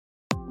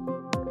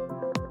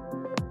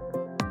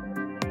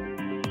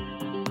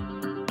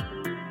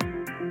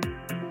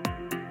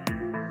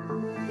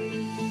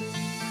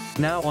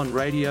Now on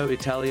Radio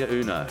Italia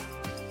Uno.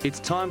 It's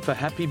time for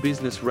Happy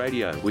Business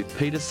Radio with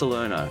Peter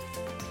Salerno,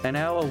 an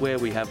hour where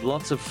we have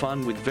lots of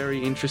fun with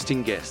very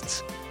interesting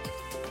guests.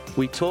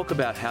 We talk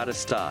about how to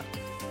start,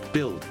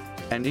 build,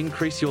 and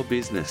increase your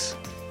business.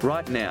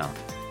 Right now,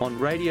 on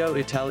Radio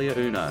Italia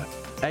Uno,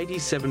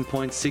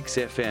 87.6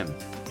 FM.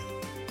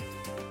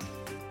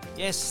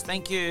 Yes,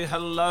 thank you.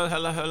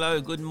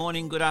 Hello. Good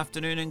morning, good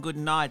afternoon, and good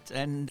night.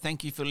 And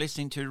thank you for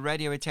listening to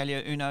Radio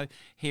Italia Uno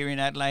here in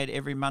Adelaide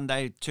every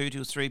Monday, 2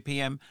 to 3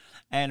 p.m.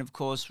 And, of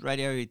course,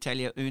 Radio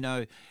Italia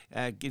Uno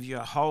gives you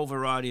a whole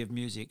variety of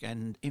music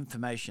and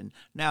information.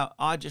 Now,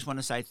 I just want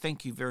to say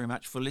thank you very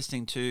much for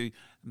listening to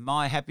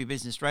my Happy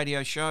Business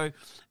Radio show.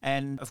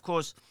 And, of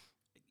course,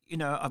 you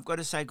know, I've got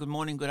to say good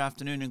morning, good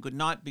afternoon, and good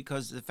night,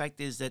 because the fact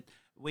is that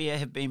we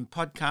have been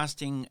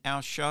podcasting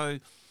our show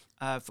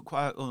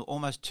for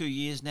almost 2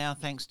 years now,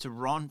 thanks to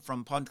Ron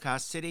from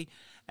Podcast City.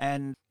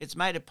 And it's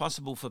made it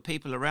possible for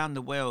people around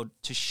the world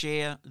to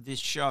share this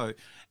show.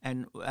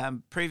 And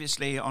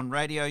previously on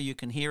radio, you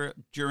can hear it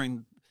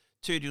during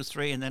 2 to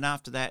 3, and then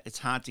after that, it's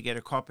hard to get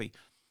a copy.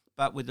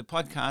 But with the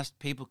podcast,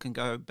 people can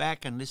go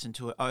back and listen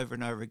to it over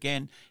and over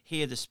again,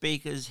 hear the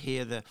speakers,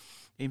 hear the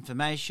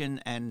information.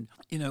 And,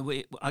 you know,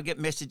 I get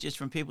messages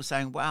from people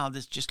saying, wow,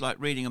 this is just like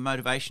reading a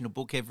motivational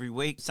book every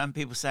week. Some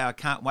people say, I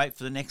can't wait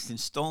for the next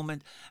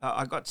installment.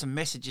 I got some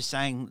messages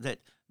saying that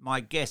my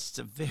guests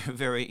are very,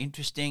 very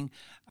interesting.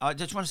 I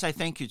just want to say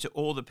thank you to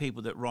all the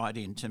people that write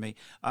in to me.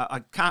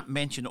 I can't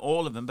mention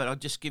all of them, but I'll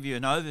just give you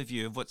an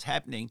overview of what's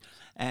happening.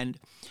 And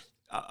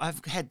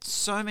I've had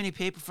so many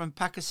people from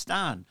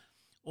Pakistan.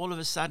 All of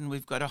a sudden,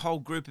 we've got a whole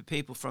group of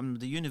people from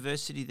the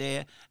university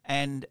there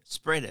and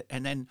spread it.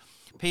 And then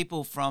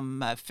people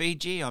from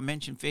Fiji, I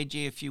mentioned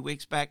Fiji a few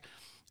weeks back.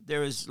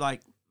 There is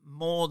like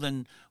more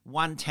than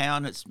one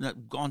town that's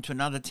gone to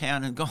another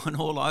town and gone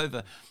all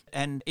over.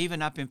 And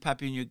even up in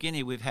Papua New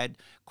Guinea, we've had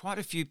quite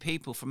a few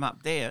people from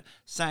up there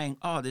saying,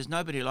 oh, there's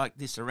nobody like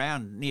this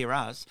around near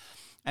us.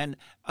 And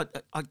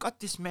I got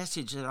this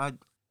message that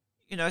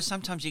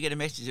sometimes you get a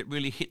message that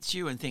really hits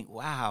you and think,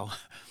 wow,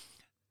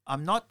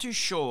 I'm not too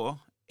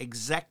sure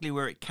exactly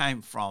where it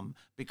came from,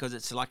 because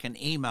it's like an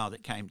email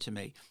that came to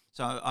me.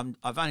 So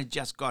I've only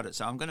just got it.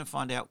 So I'm going to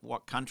find out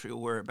what country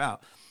or where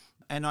about.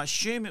 And I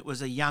assume it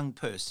was a young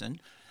person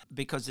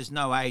because there's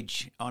no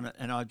age on it.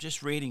 And I'm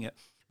just reading it.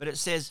 But it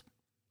says,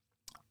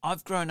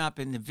 I've grown up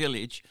in the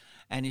village,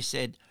 and he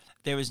said,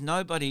 there is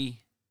nobody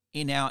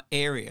in our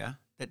area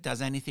that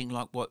does anything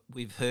like what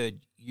we've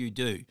heard you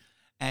do.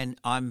 And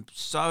I'm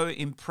so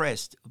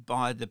impressed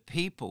by the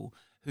people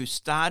who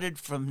started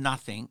from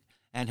nothing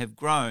and have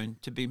grown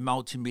to be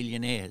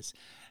multimillionaires.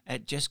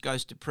 It just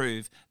goes to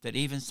prove that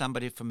even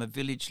somebody from a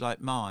village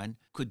like mine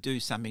could do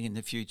something in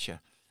the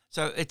future.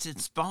 So it's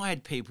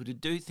inspired people to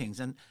do things.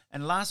 And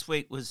last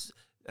week was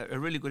a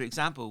really good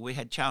example. We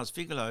had Charles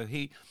Figaro.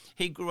 He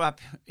grew up,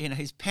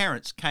 his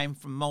parents came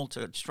from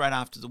Malta straight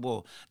after the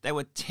war. There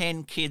were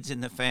 10 kids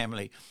in the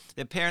family.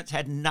 Their parents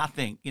had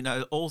nothing,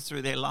 all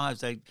through their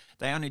lives. They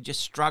only just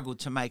struggled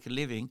to make a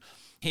living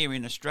here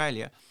in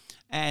Australia.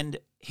 And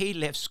he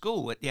left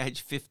school at the age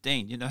of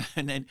 15,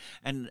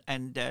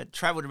 and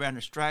travelled around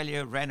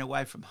Australia, ran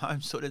away from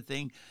home sort of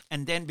thing,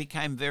 and then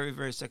became very,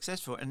 very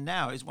successful. And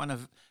now is one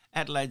of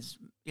Adelaide's,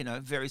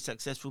 very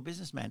successful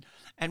businessmen.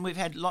 And we've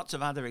had lots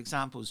of other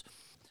examples.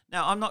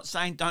 Now, I'm not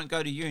saying don't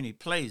go to uni,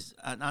 please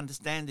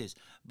understand this.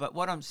 But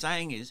what I'm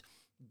saying is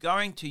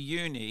going to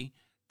uni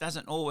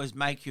doesn't always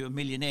make you a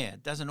millionaire,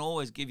 doesn't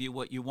always give you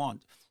what you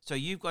want. So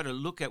you've got to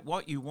look at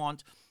what you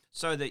want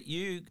so that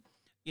you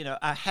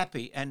are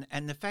happy.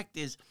 And the fact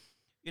is,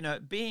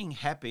 being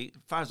happy,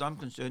 as far as I'm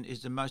concerned,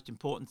 is the most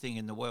important thing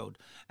in the world.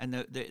 And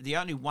the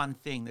only one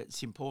thing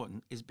that's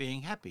important is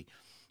being happy.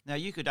 Now,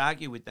 you could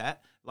argue with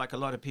that, like a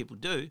lot of people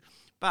do,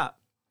 but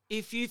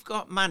if you've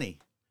got money,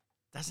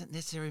 doesn't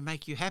necessarily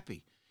make you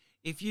happy.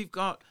 If you've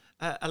got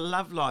a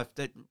love life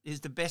that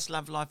is the best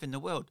love life in the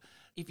world,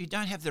 if you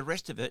don't have the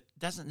rest of it,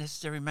 doesn't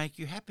necessarily make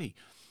you happy,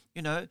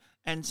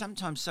 And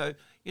sometimes,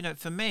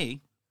 for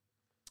me,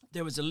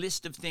 there was a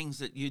list of things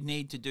that you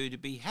need to do to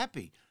be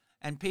happy.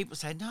 And people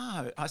say,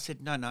 no. I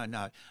said,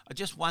 no.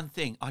 Just one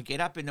thing. I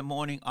get up in the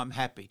morning, I'm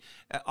happy.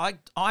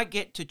 I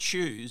get to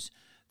choose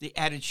the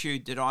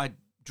attitude that I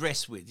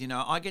dress with.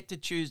 I get to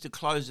choose the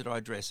clothes that I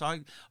dress.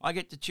 I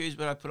get to choose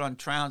what I put on,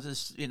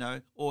 trousers,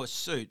 or a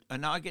suit.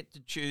 And I get to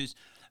choose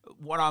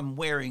what I'm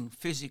wearing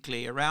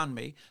physically around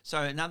me.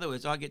 So in other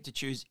words, I get to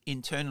choose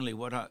internally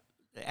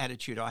the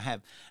attitude I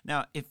have.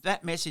 Now, if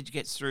that message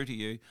gets through to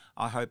you,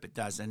 I hope it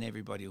does, and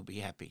everybody will be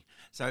happy.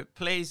 So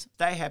please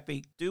stay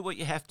happy, do what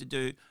you have to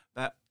do.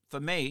 But for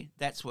me,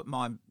 that's what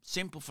my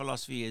simple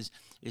philosophy is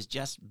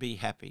just be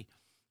happy.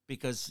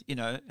 Because,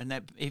 and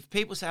that if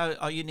people say,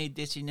 oh, you need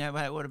this,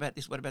 what about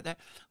this, what about that?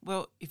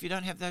 Well, if you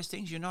don't have those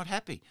things, you're not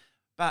happy.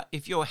 But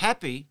if you're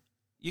happy,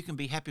 you can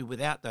be happy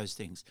without those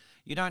things.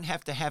 You don't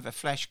have to have a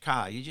flash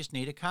car. You just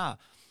need a car.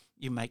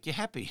 You make you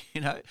happy,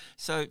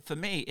 So for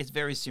me, it's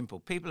very simple.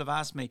 People have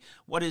asked me,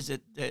 what is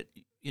it that,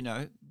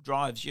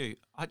 drives you?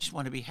 I just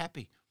want to be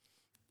happy.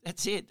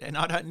 That's it. And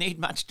I don't need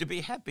much to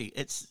be happy.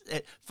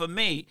 For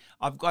me,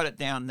 I've got it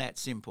down that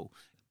simple.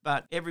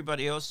 But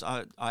everybody else,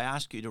 I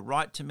ask you to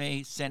write to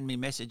me, send me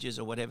messages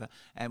or whatever,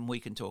 and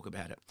we can talk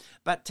about it.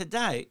 But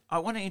today, I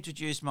want to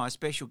introduce my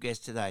special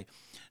guest today.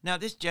 Now,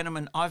 this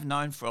gentleman I've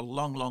known for a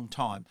long, long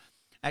time,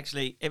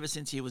 actually ever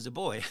since he was a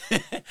boy.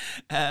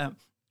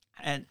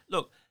 And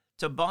look,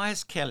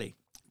 Tobias Kelly.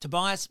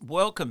 Tobias,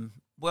 welcome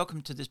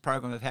to this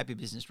program of Happy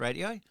Business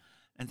Radio.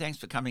 And thanks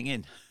for coming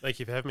in. Thank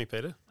you for having me,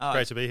 Peter.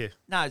 Great to be here.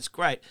 No, it's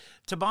great.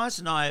 Tobias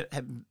and I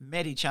have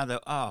met each other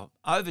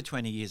over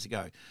 20 years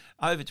ago,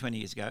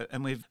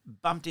 and we've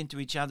bumped into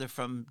each other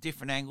from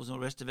different angles and all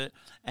the rest of it,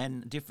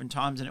 and different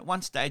times. And at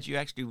one stage, you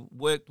actually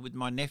worked with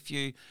my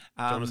nephew,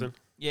 Jonathan.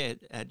 Yeah,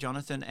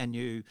 Jonathan, and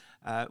you.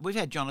 We've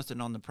had Jonathan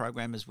on the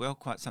program as well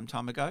quite some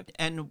time ago,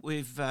 and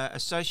we've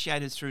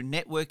associated through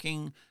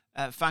networking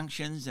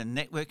functions and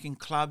networking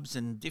clubs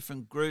and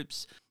different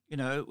groups. You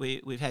know,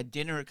 we've had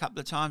dinner a couple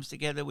of times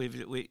together.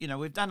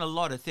 We've done a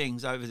lot of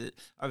things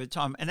over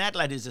time. And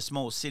Adelaide is a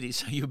small city,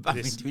 so you bump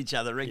into each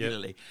other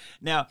regularly. Yep.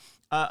 Now,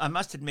 I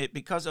must admit,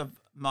 because of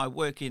my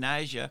work in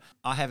Asia,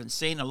 I haven't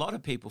seen a lot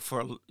of people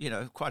for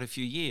quite a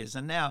few years.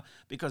 And now,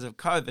 because of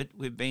COVID,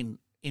 we've been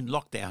in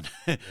lockdown.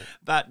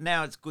 But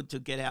now it's good to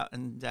get out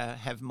and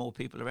have more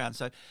people around.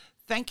 So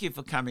thank you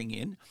for coming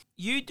in.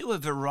 You do a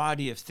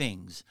variety of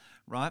things,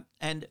 right?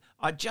 And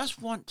I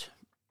just want...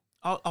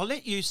 I'll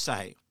let you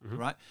say,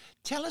 right?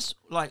 Tell us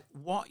like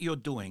what you're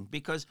doing,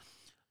 because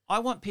I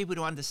want people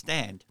to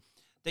understand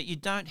that you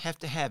don't have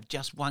to have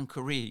just one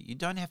career. You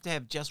don't have to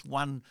have just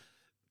one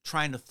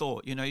train of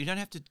thought. You don't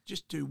have to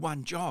just do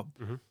one job.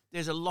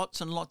 There's lots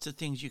and lots of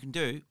things you can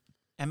do.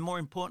 And more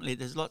importantly,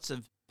 there's lots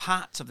of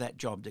parts of that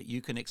job that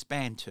you can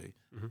expand to.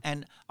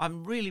 And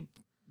I'm really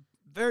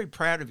very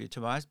proud of you,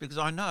 Tobias, because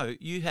I know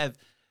you have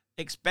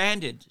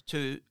expanded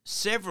to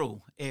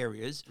several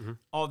areas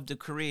of the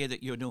career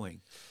that you're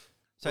doing.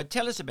 So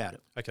tell us about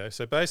it. Okay,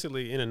 so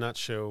basically, in a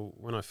nutshell,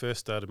 when I first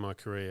started my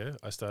career,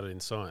 I started in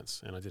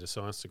science, and I did a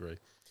science degree.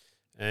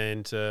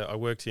 And I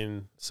worked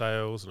in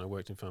sales, and I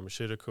worked in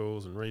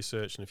pharmaceuticals and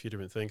research and a few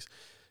different things.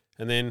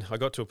 And then I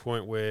got to a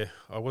point where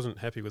I wasn't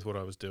happy with what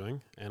I was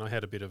doing, and I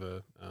had a bit of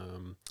a,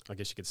 I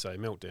guess you could say,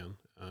 meltdown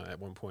at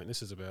one point.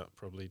 This is about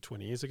probably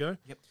 20 years ago.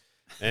 Yep.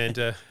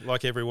 And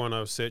like everyone, I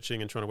was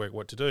searching and trying to work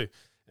what to do.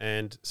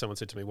 And someone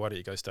said to me, why don't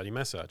you go study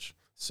massage?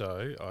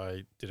 So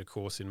I did a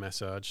course in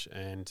massage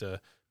and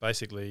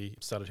basically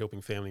started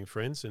helping family and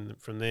friends. And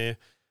from there,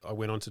 I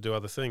went on to do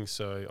other things.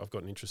 So I've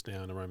got an interest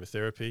now in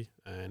aromatherapy,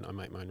 and I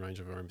make my own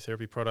range of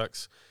aromatherapy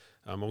products.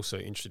 I'm also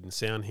interested in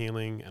sound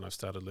healing, and I've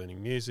started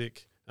learning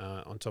music.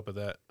 On top of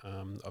that,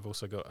 I've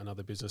also got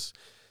another business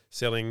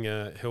selling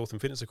health and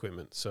fitness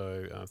equipment.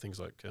 So things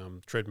like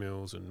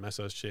treadmills and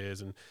massage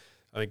chairs. And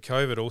I think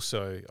COVID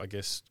also, I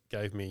guess,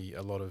 gave me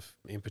a lot of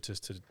impetus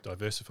to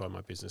diversify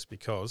my business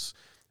because,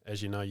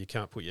 as you know, you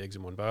can't put your eggs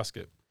in one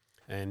basket.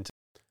 And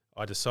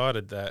I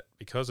decided that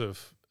because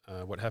of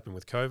what happened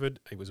with COVID,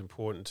 it was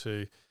important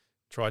to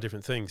try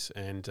different things.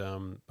 And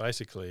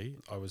basically,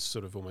 I was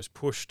sort of almost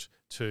pushed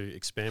to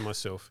expand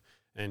myself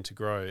and to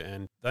grow.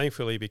 And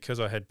thankfully, because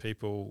I had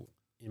people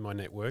in my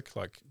network,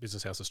 like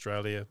Business House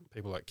Australia,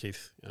 people like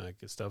Keith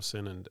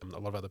Gustafson and a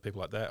lot of other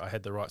people like that, I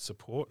had the right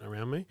support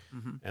around me,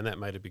 and that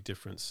made a big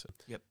difference.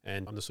 Yep.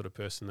 And I'm the sort of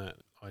person that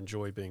I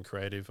enjoy being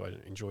creative. I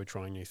enjoy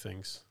trying new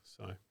things.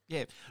 So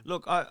yeah,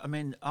 look, I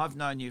mean, I've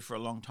known you for a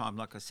long time,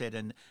 like I said,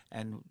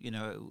 and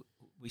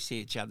we see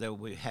each other.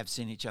 We have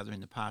seen each other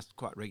in the past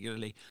quite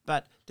regularly.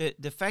 But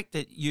the fact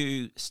that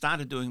you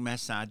started doing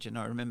massage, and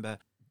I remember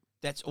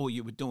that's all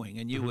you were doing,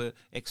 and you were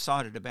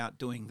excited about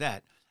doing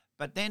that.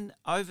 But then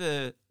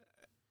over,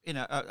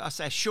 I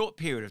say a short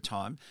period of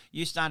time,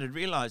 you started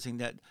realizing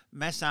that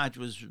massage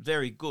was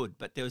very good,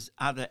 but there was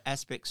other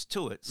aspects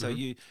to it. So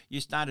you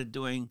started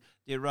doing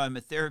the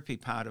aromatherapy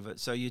part of it.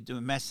 So you do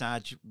a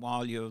massage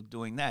while you're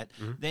doing that.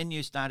 Then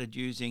you started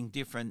using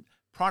different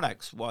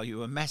products while you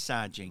were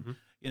massaging.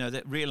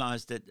 That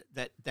realized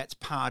that's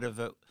part of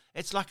it.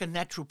 It's like a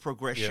natural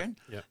progression,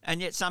 and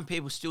yet some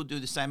people still do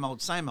the same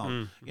old.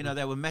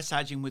 They were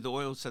massaging with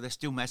oil, so they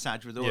still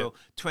massage with oil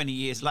 20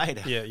 years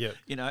later.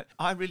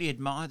 I really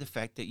admire the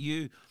fact that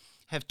you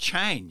have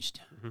changed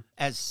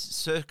as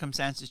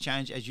circumstances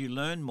change, as you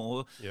learn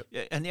more.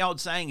 And the old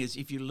saying is,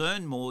 if you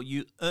learn more,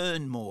 you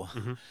earn more,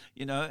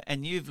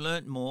 and you've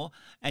learned more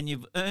and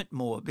you've earned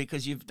more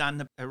because you've done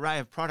the array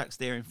of products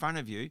there in front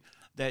of you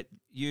that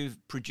you've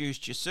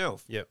produced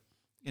yourself.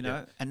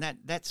 And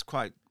that's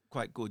quite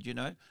good,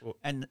 Well,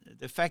 and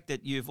the fact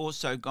that you've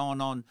also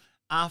gone on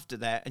after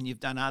that and you've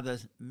done other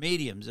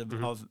mediums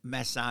of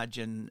massage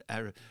and,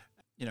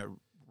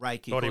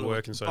 Reiki.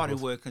 Bodywork and so forth.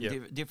 Bodywork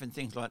and different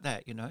things like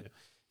that,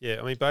 Yeah,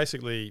 I mean,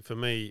 basically, for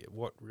me,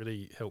 what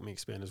really helped me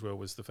expand as well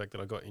was the fact that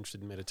I got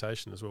interested in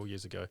meditation as well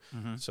years ago.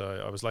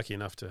 So I was lucky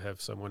enough to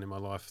have someone in my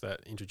life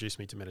that introduced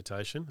me to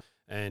meditation.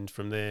 And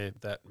from there,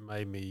 that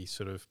made me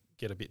sort of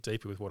get a bit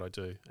deeper with what I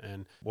do.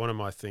 And one of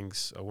my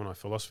things, or one of my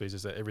philosophies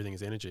is that everything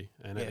is energy.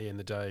 And at the end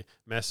of the day,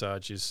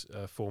 massage is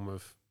a form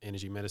of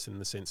energy medicine in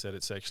the sense that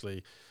it's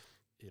actually,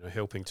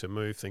 helping to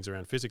move things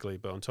around physically.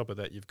 But on top of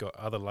that, you've got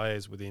other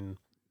layers within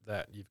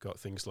that. You've got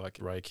things like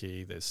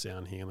Reiki, there's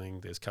sound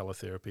healing, there's colour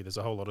therapy. There's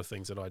a whole lot of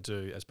things that I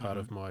do as part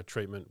of my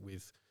treatment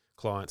with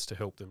clients to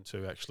help them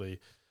to actually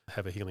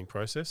have a healing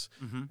process.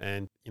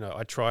 And,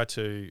 I try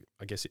to,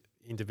 I guess,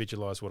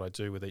 individualise what I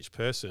do with each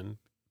person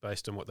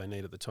based on what they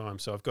need at the time.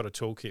 So I've got a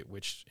toolkit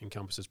which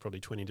encompasses probably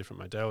 20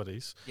 different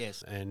modalities.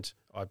 Yes. And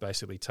I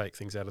basically take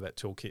things out of that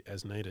toolkit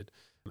as needed.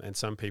 And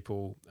some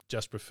people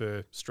just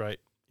prefer straight,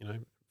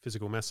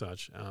 physical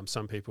massage.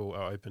 Some people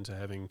are open to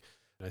having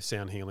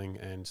sound healing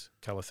and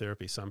colour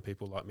therapy. Some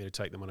people like me to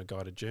take them on a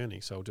guided journey,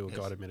 so I'll do a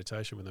guided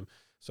meditation with them.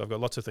 So I've got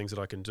lots of things that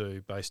I can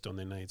do based on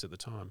their needs at the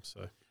time.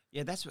 So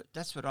yeah, that's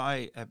what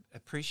I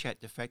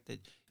appreciate, the fact that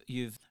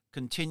you've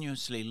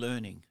continuously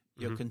learning.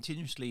 You're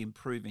continuously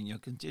improving. You're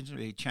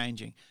continually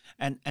changing,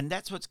 and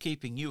that's what's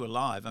keeping you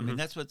alive. I mean,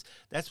 that's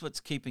what's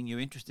keeping you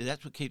interested.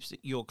 That's what keeps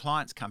your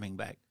clients coming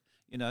back.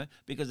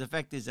 Because the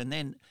fact is, and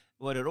then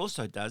what it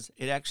also does,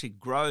 it actually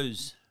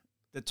grows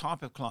the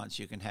type of clients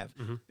you can have.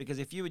 Because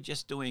if you were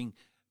just doing,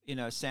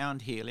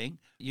 sound healing,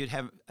 you'd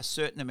have a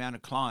certain amount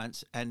of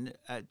clients and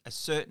a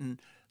certain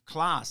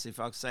class, if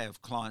I say,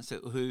 of clients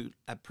who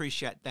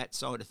appreciate that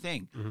sort of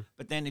thing.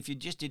 But then if you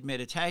just did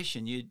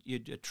meditation,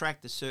 you'd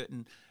attract a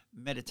certain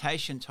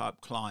meditation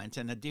type client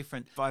and a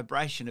different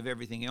vibration of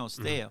everything else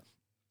there.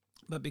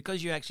 But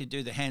because you actually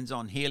do the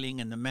hands-on healing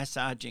and the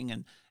massaging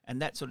and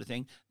that sort of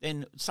thing,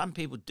 then some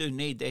people do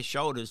need their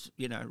shoulders,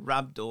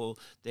 rubbed or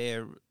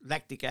their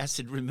lactic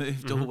acid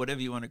removed or whatever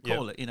you want to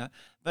call it,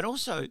 But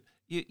also,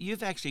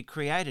 you've actually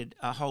created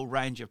a whole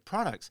range of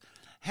products.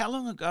 How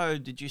long ago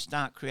did you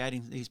start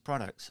creating these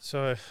products?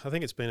 So I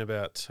think it's been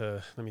about,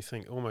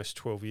 almost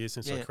 12 years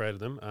since I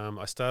created them.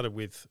 I started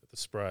with the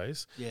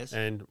sprays. Yes.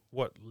 And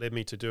what led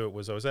me to do it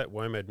was I was at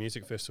WOMAD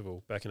Music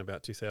Festival back in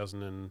about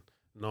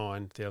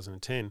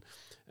 2010,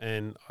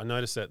 and I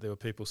noticed that there were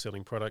people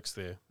selling products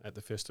there at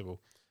the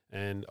festival.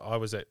 And I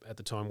was at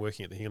the time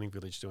working at the Healing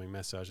Village doing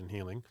massage and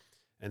healing.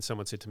 And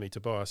someone said to me,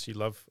 Tobias, you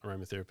love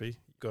aromatherapy.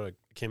 You've got a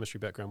chemistry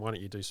background. Why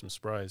don't you do some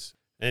sprays?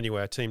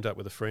 Anyway, I teamed up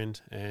with a friend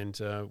and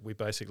we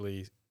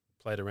basically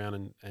played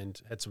around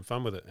and had some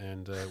fun with it.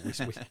 And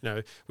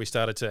we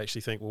started to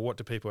actually think, well, what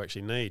do people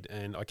actually need?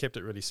 And I kept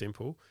it really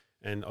simple.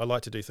 And I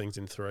like to do things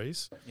in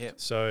threes. Yep.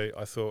 So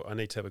I thought I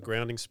need to have a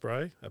grounding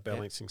spray, a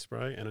balancing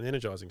spray, and an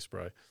energizing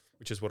spray,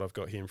 which is what I've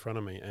got here in front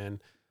of me.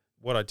 And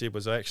what I did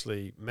was I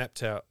actually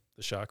mapped out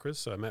the chakras.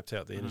 So I mapped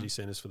out the energy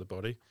centers for the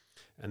body.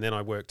 And then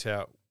I worked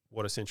out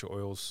what essential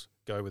oils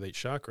go with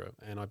each chakra.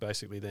 And I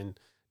basically then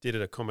did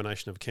it a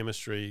combination of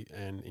chemistry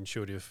and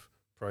intuitive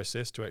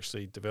process to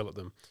actually develop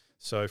them.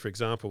 So, for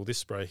example, this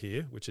spray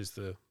here, which is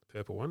the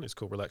purple one, is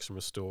called Relax and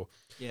Restore.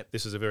 Yep.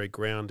 This is a very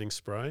grounding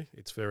spray.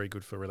 It's very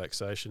good for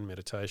relaxation,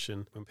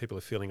 meditation. When people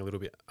are feeling a little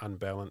bit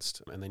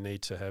unbalanced and they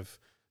need to have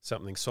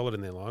something solid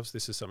in their lives,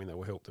 this is something that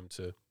will help them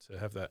to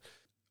have that.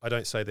 I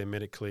don't say they're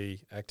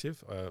medically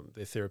active.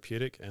 They're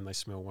therapeutic and they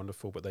smell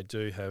wonderful, but they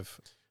do have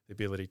the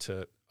ability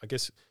to, I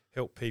guess,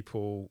 help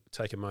people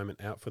take a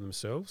moment out for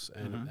themselves.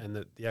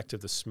 And the act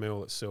of the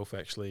smell itself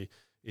actually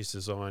is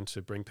designed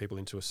to bring people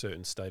into a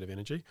certain state of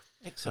energy.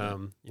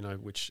 Excellent.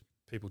 Which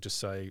people just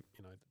say,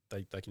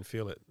 they can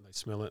feel it, they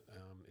smell it.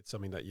 It's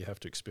something that you have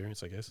to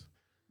experience, I guess.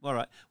 All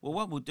right. Well,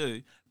 what we'll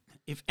do,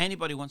 if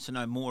anybody wants to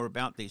know more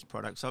about these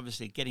products,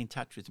 obviously get in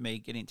touch with me,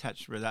 get in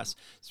touch with us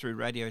through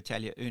Radio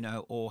Italia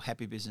Uno or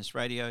Happy Business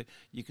Radio.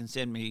 You can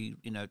send me,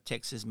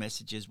 texts,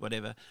 messages,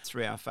 whatever,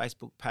 through our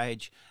Facebook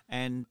page,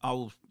 and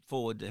I'll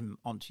forward them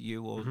onto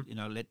you or,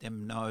 let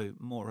them know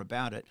more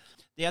about it.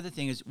 The other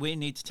thing is we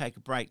need to take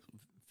a break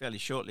fairly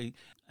shortly,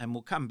 and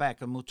we'll come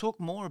back and we'll talk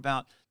more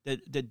about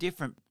the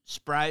different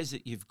sprays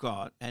that you've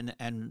got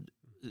and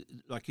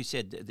like you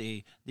said,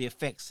 the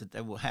effects that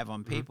they will have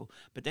on people.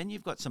 But then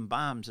you've got some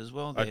balms as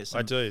well there.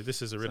 I do.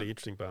 This is a really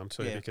interesting balm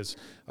too, because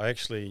I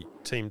actually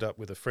teamed up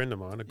with a friend of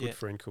mine, a good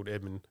friend called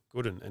Edmund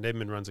Gooden, and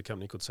Edmund runs a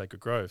company called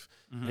Sacred Grove.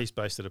 He's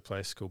based at a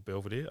place called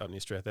Belvedere up near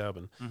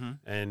Strathalbyn,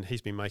 and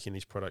he's been making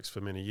these products for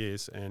many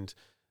years. And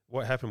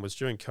what happened was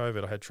during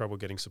COVID, I had trouble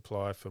getting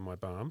supply for my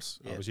balms.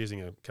 I was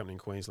using a company in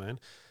Queensland,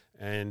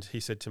 and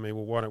he said to me,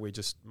 well, why don't we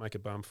just make a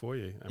balm for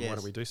you, and why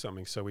don't we do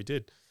something? So we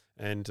did.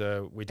 And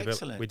we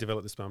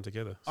developed this balm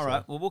together. All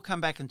right. Well, we'll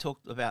come back and talk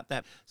about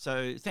that.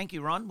 So thank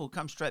you, Ron. We'll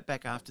come straight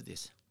back after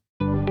this.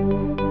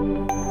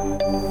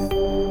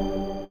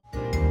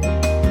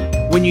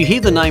 When you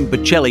hear the name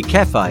Bocelli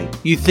Cafe,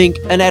 you think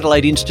an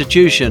Adelaide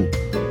institution,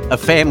 a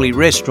family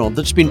restaurant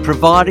that's been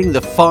providing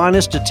the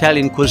finest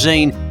Italian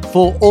cuisine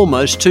for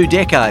almost 2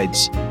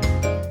 decades.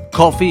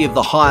 Coffee of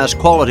the highest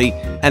quality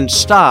and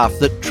staff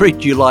that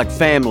treat you like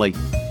family.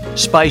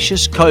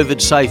 Spacious,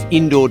 COVID-safe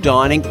indoor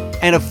dining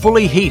and a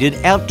fully heated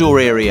outdoor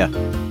area.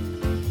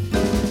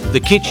 The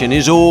kitchen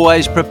is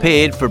always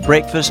prepared for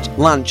breakfast,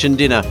 lunch and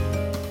dinner.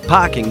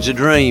 Parking's a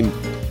dream.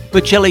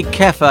 Bocelli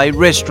Cafe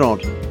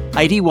Restaurant,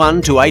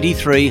 81 to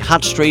 83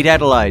 Hutt Street,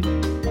 Adelaide.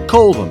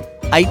 Call them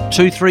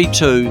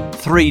 8232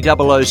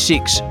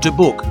 3006 to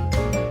book,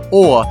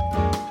 or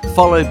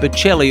follow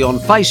Bocelli on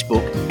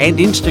Facebook and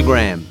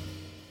Instagram.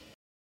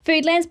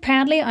 Foodland's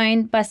proudly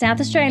owned by South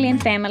Australian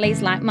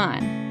families like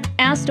mine.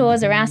 Our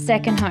stores are our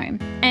second home,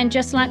 and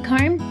just like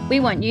home,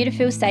 we want you to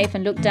feel safe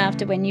and looked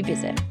after when you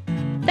visit.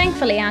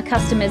 Thankfully, our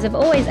customers have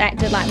always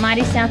acted like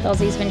mighty South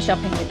Aussies when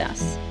shopping with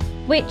us,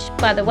 which,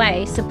 by the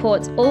way,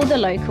 supports all the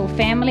local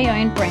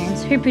family-owned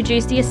brands who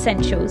produce the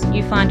essentials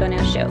you find on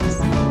our shelves.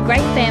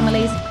 Great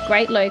families,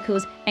 great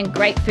locals, and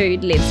great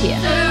food lives here.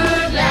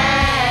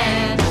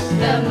 Foodland,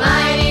 the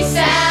mighty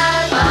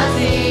South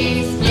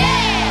Aussies, yeah!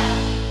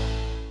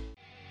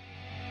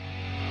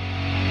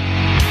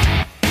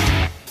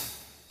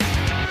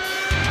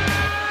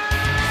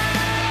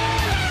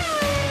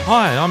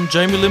 Hi, I'm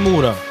Jamie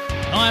Lemura.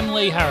 I'm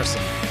Lee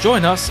Harrison.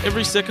 Join us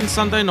every second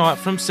Sunday night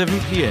from 7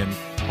 p.m.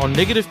 on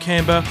Negative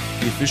Camber,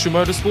 the official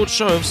motorsport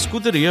show of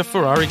Scuderia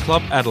Ferrari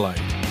Club Adelaide.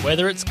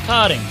 Whether it's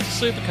karting,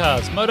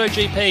 supercars,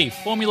 MotoGP,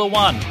 Formula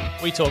One,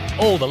 we talk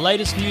all the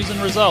latest news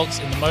and results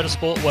in the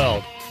motorsport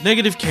world.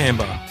 Negative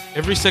Camber,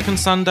 every second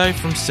Sunday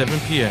from 7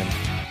 p.m.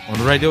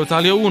 on Radio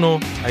Italia Uno,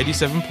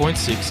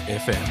 87.6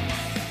 FM.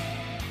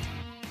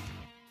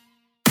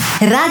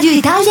 Radio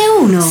Italia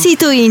 1,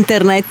 sito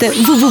internet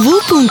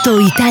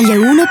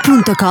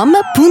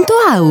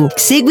www.italia1.com.au.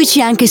 Seguici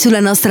anche sulla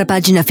nostra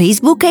pagina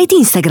Facebook ed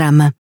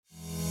Instagram.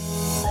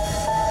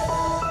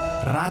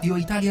 Radio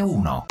Italia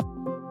 1.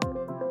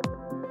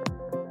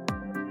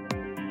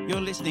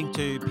 You're listening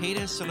to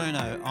Peter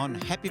Salerno on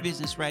Happy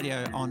Business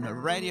Radio on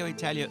Radio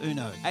Italia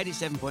Uno,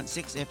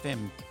 87.6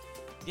 FM.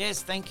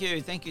 Yes, thank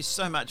you. Thank you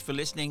so much for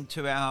listening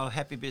to our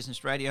Happy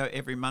Business Radio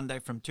every Monday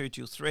from 2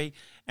 till 3.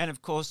 And,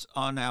 of course,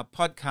 on our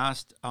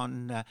podcast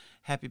on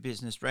Happy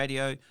Business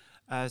Radio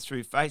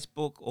through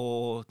Facebook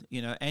or,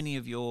 any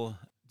of your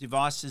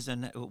devices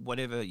and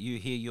whatever you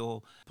hear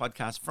your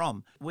podcast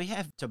from. We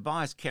have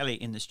Tobias Kelly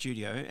in the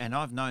studio, and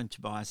I've known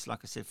Tobias,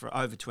 like I said, for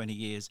over 20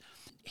 years.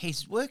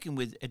 He's working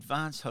with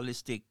advanced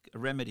holistic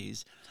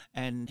remedies,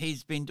 and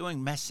he's been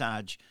doing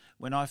massage.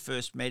 When I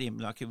first met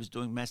him, he was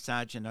doing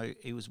massage, and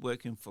he was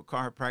working for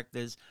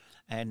chiropractors,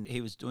 and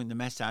he was doing the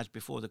massage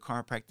before the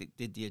chiropractic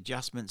did the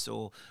adjustments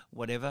or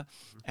whatever.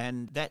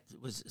 And that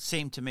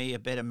seemed to me a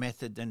better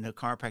method than the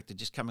chiropractor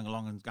just coming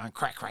along and going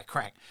crack, crack,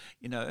 crack.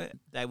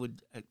 They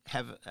would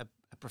have a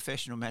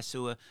professional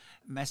masseur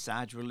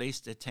massage,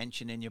 release the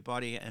tension in your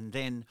body, and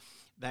then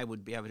they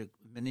would be able to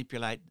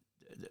manipulate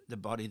the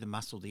body, the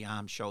muscle, the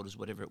arms, shoulders,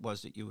 whatever it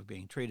was that you were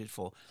being treated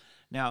for.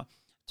 Now,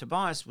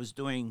 Tobias was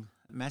doing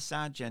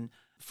massage, and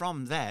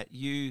from that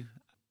you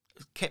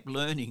kept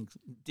learning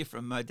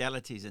different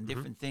modalities and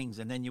different things,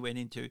 and then you went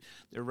into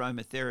the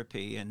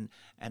aromatherapy and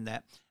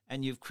that,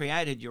 and you've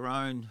created your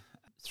own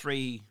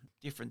 3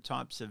 different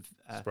types of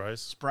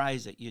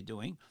sprays that you're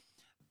doing.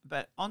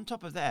 But on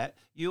top of that,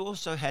 you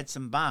also had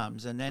some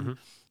balms, and then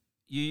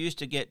you used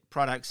to get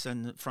products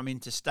from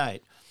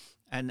interstate.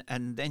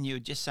 And then you were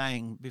just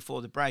saying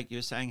before the break, you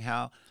were saying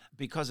how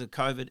because of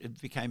COVID,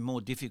 it became more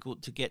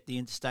difficult to get the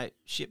interstate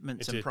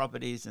shipments and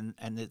properties and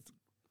the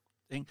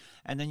thing.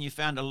 And then you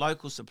found a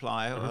local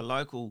supplier or a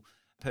local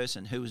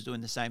person who was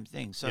doing the same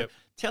thing. So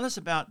tell us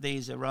about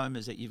these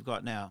aromas that you've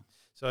got now.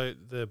 So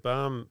the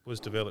balm was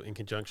developed in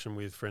conjunction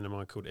with a friend of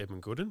mine called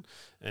Edmund Gooden,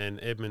 and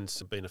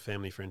Edmund's been a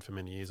family friend for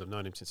many years. I've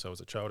known him since I was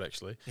a child,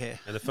 actually. Yeah.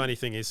 And the funny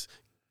thing is,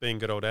 being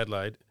good old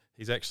Adelaide,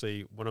 he's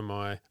actually one of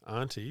my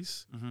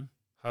aunties'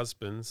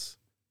 husband's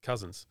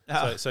cousins.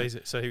 Oh, so he's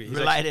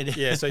related.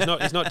 Actually, so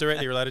he's not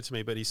directly related to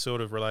me, but he's sort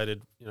of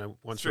related,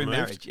 once through removed.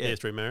 Marriage. Yeah,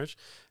 through marriage.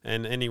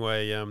 And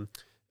anyway,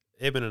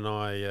 Eben and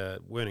I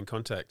weren't in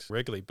contact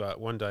regularly,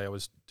 but one day I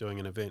was doing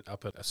an event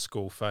up at a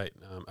school fete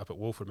up at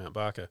Wolford, Mount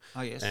Barker.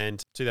 Oh, yes.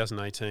 And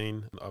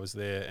 2018, I was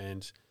there,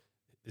 and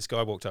this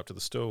guy walked up to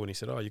the stall and he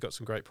said, "Oh, you got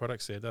some great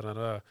products there, da da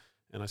da."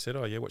 And I said,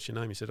 "Oh, yeah, what's your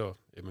name?" He said, "Oh,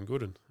 Edmund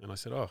Gooden." And I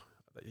said, "Oh,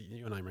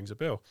 your name rings a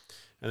bell."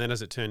 And then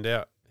as it turned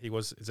out, he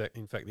was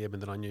in fact the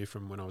Edmund that I knew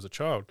from when I was a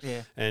child.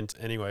 Yeah. And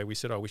anyway, we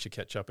said, "Oh, we should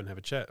catch up and have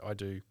a chat. I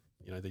do,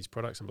 these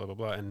products and blah, blah,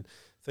 blah." And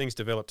things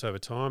developed over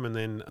time. And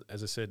then,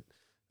 as I said,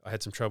 I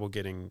had some trouble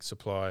getting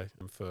supply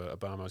for a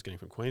balm I was getting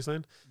from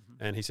Queensland.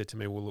 And he said to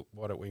me, "Well, look,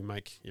 why don't we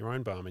make your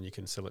own balm and you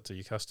can sell it to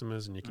your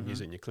customers and you can use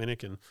it in your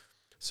clinic?" And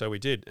so we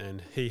did.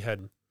 And he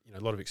had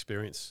a lot of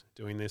experience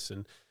doing this.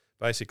 And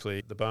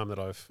basically, the balm that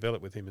I've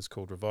developed with him is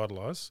called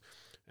Revitalise,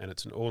 and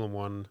it's an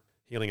all-in-one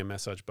healing and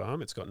massage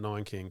balm. It's got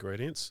 9 key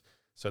ingredients.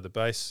 So the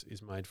base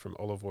is made from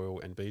olive oil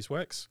and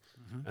beeswax,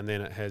 and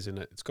then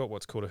it's got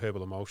what's called a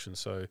herbal emulsion.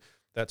 So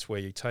that's where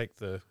you take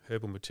the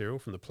herbal material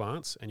from the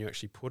plants and you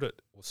actually put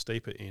it or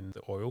steep it in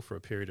the oil for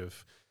a period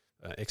of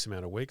X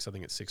amount of weeks. I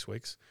think it's 6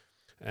 weeks.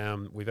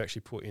 We've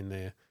actually put in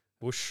there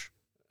bush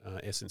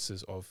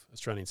essences of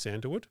Australian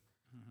sandalwood,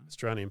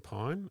 Australian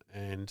pine,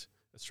 and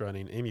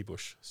Australian emu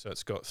bush. So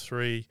it's got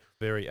 3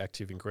 very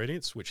active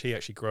ingredients, which he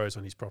actually grows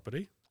on his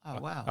property. Oh,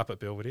 wow. Up at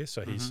Belvedere.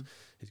 So he's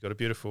got a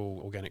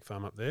beautiful organic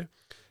farm up there.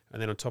 And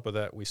then on top of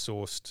that, we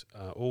sourced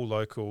all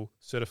local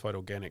certified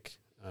organic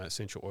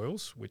essential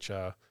oils, which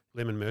are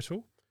lemon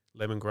myrtle,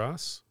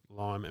 lemongrass,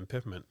 lime, and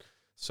peppermint.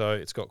 So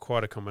it's got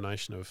quite a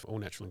combination of all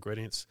natural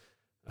ingredients,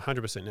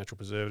 100% natural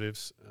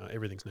preservatives,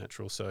 everything's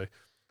natural. So,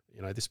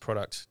 this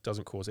product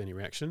doesn't cause any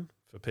reaction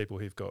for people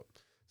who've got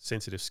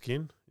sensitive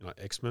skin, like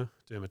eczema,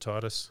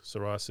 dermatitis,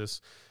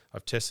 psoriasis.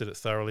 I've tested it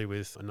thoroughly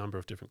with a number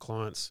of different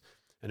clients.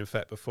 And in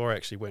fact, before I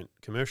actually went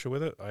commercial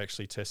with it, I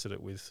actually tested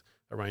it with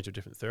a range of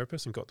different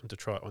therapists and got them to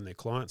try it on their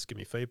clients, give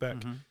me feedback.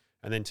 Mm-hmm.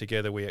 And then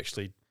together we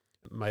actually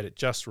made it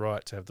just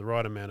right to have the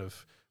right amount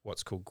of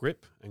what's called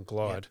grip and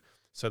glide. Yep.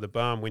 So the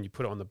balm, when you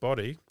put it on the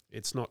body,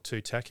 it's not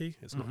too tacky,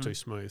 it's not too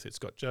smooth. It's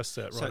got just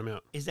that right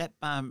amount. Is that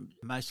balm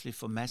mostly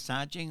for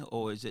massaging,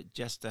 or is it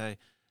just a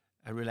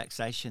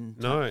relaxation?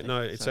 No, thing?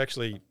 it's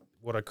actually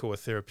what I call a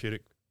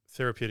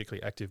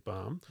therapeutically active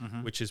balm,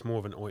 which is more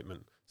of an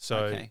ointment.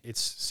 So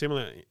it's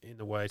similar in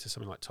a way to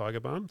something like Tiger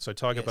Balm. So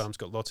Tiger Balm's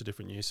got lots of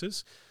different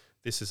uses.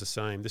 This is the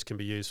same. This can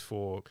be used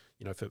for,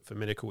 for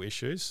medical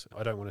issues.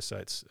 I don't want to say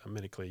it's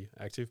medically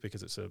active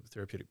because it's a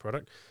therapeutic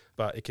product,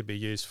 but it can be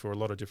used for a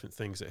lot of different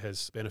things. It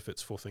has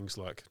benefits for things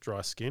like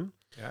dry skin,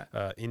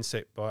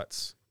 insect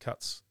bites,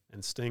 cuts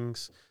and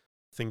stings,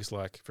 things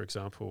like, for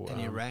example,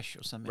 any rash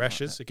or something.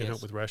 Rashes. Like that. It can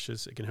help with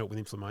rashes. It can help with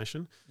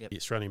inflammation. Yep. The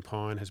Australian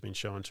pine has been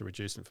shown to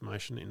reduce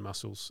inflammation in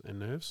muscles and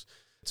nerves.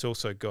 It's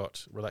also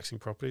got relaxing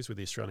properties with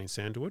the Australian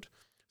sandalwood.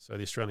 So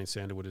the Australian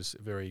sandalwood is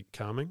very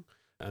calming.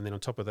 And then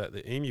on top of that,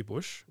 the emu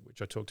bush, which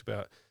I talked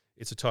about,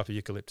 it's a type of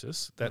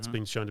eucalyptus. That's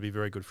been shown to be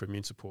very good for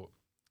immune support.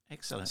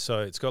 Excellent.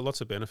 So it's got lots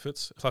of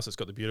benefits. Plus, it's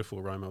got the beautiful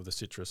aroma of the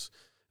citrus.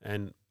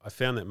 And I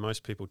found that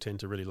most people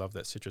tend to really love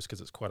that citrus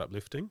because it's quite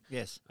uplifting.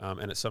 Yes.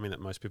 And it's something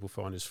that most people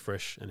find is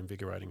fresh and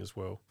invigorating as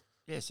well.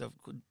 Yes, it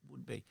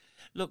would be.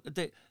 Look,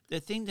 the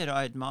thing that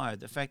I admire,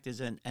 the fact is,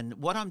 and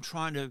what I'm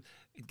trying to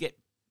get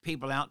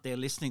people out there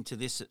listening to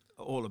this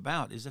all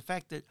about is the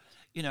fact that,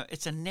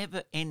 it's a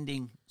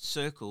never-ending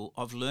circle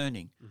of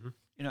learning.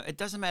 It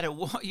doesn't matter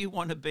what you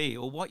want to be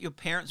or what your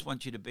parents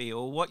want you to be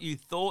or what you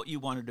thought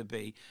you wanted to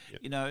be.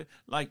 Yep.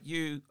 Like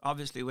you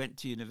obviously went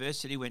to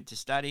university, went to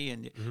study,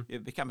 and you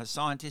become a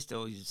scientist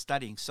or you're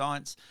studying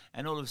science,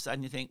 and all of a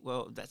sudden you think,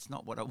 well, that's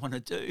not what I want to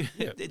do.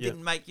 Yep. It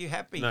didn't make you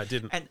happy. No, it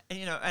didn't. And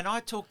and I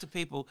talk to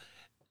people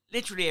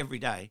literally every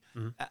day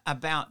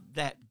about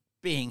that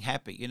being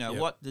happy. Yep.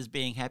 What does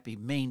being happy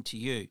mean to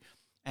you?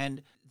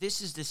 And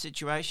this is the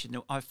situation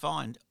that I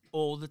find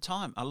all the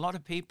time. A lot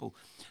of people,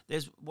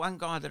 there's one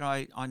guy that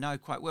I know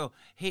quite well.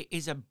 He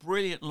is a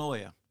brilliant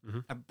lawyer,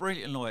 a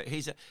brilliant lawyer.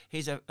 He's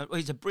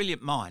a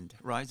brilliant mind,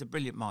 right? He's a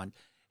brilliant mind.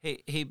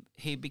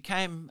 He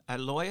became a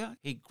lawyer.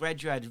 He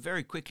graduated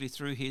very quickly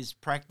through his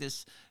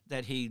practice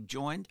that he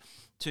joined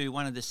to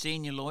one of the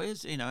senior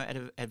lawyers. At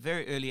a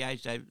very early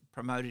age, they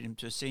promoted him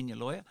to a senior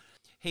lawyer.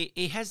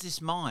 He has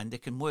this mind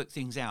that can work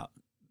things out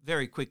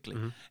very quickly.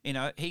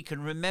 He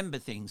can remember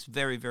things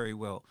very, very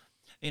well.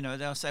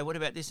 They'll say, what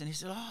about this? And he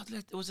said,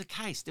 there was a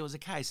case,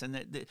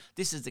 and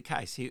this is the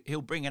case.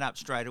 He'll bring it up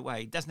straight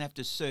away. He doesn't have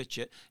to search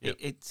it. Yep.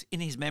 It's in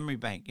his memory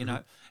bank,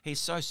 He's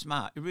so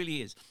smart. It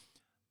really is.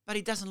 But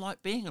he doesn't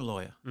like being a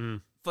lawyer.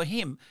 For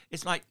him,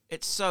 it's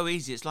so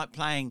easy. It's like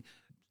playing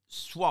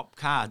swap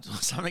cards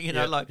or something,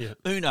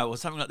 Uno or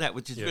something like that,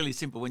 which is really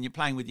simple. When you're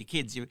playing with your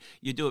kids,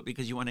 you do it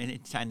because you want to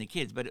entertain the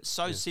kids. But it's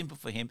so simple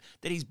for him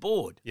that he's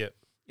bored. Yep.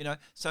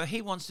 So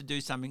he wants to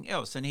do something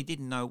else, and he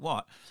didn't know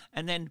what.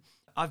 And then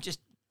I've just,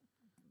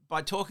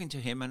 by talking to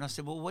him, and I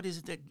said, well, what is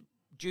it that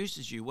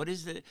juices you? What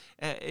is it,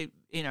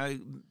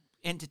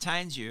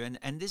 entertains you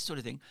and this sort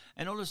of thing?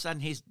 And all of a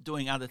sudden he's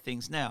doing other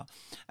things now.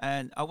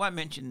 And I won't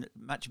mention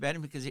much about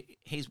him because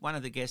he's one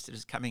of the guests that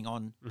is coming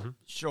on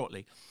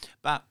shortly.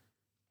 But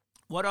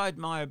what I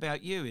admire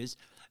about you is,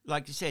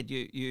 like you said,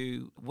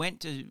 you went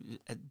to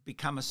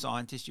become a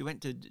scientist, you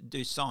went to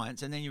do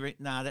science, and then you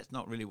nah, that's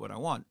not really what I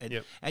want.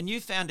 And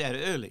you found out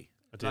early,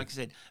 like I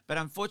said. But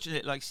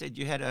unfortunately, like I said,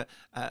 you had a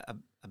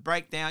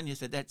breakdown. You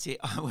said, that's it,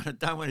 I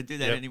don't want to do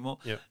that anymore.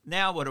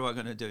 Now what am I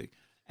going to do?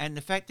 And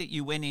the fact that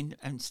you went in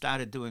and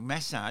started doing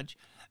massage,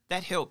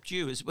 that helped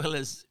you as well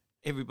as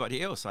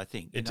everybody else, I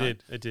think. It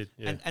did,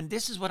 yeah. And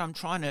this is what I'm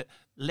trying to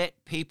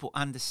let people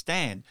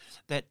understand,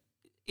 that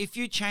if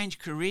you change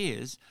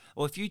careers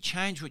or if you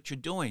change what you're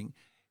doing,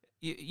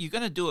 you're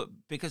going to do it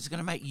because it's going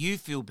to make you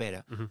feel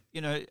better,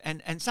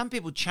 and some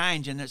people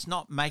change and it's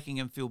not making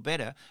them feel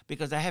better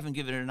because they haven't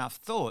given it enough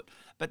thought.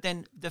 But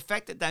then the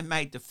fact that they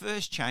made the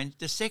first change,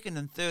 the second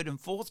and third and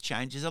fourth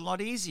change is a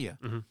lot easier,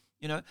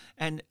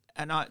 and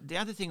the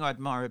other thing I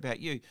admire about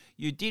you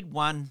did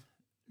one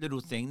little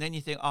thing, then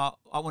you think, I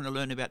want to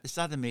learn about this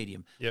other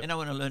medium, and I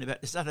want to learn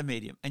about this other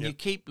medium, and you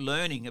keep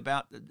learning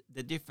about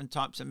the different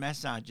types of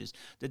massages,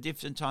 the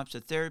different types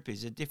of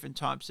therapies, the different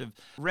types of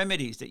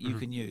remedies that you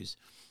can use.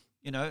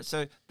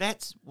 So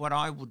that's what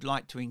I would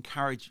like to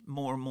encourage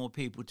more and more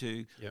people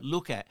to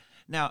look at.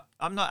 Now,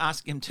 I'm not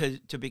asking them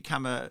to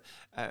become a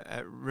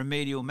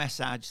remedial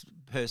massage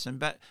person,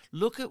 but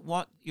look at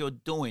what you're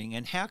doing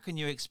and how can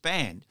you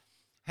expand?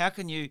 How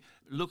can you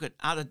look at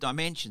other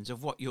dimensions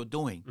of what you're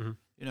doing?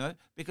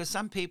 Because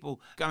some people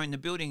go in the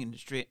building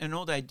industry and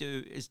all they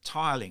do is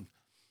tiling,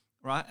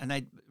 right? And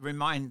they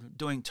remain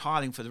doing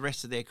tiling for the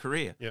rest of their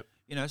career. Yep.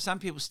 Some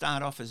people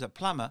start off as a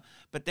plumber,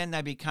 but then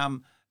they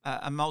become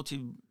a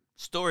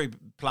story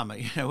plumber,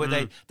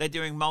 where they're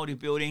doing multi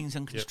buildings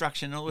and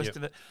construction and all the rest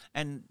of it,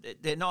 and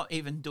they're not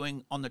even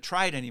doing on the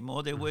trade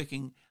anymore. They're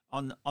working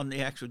on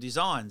the actual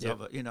designs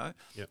of it,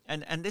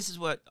 and this is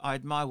what I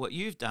admire what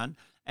you've done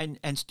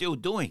and still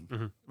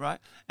doing, right?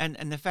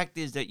 And the fact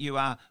is that you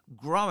are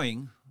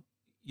growing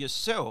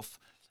yourself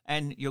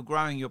and you're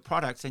growing your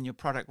products and your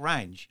product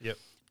range. Yep.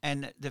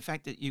 And the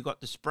fact that you've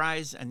got the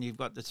sprays and you've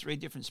got the 3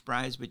 different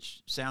sprays,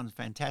 which sounds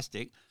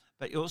fantastic,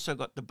 but you also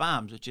got the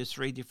balms, which is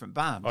 3 different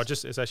balms.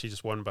 It's actually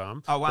just one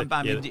balm. Oh, one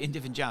balm in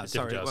different jars.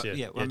 Different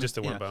jars, just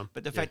the one balm.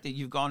 But the fact that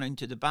you've gone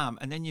into the balm,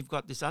 and then you've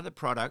got this other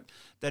product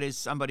that is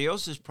somebody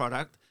else's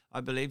product.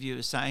 I believe you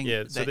were saying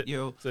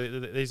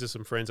these are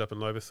some friends up in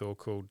Lobethal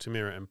called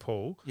Tamira and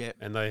Paul,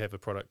 and they have a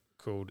product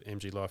called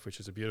MG Life, which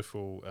is a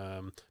beautiful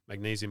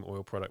magnesium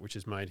oil product, which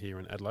is made here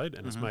in Adelaide,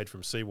 and it's made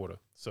from seawater.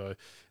 So,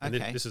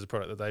 this is a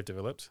product that they've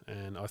developed,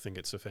 and I think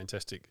it's a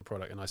fantastic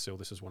product, and I sell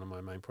this as one of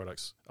my main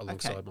products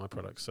alongside my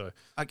products. So,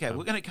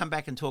 we're going to come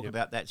back and talk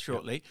about that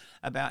shortly,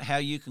 about how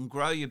you can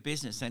grow your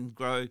business and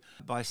grow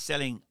by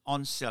selling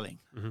on selling.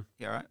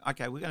 Yeah, right.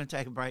 Okay, we're going to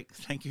take a break.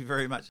 Thank you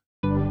very much.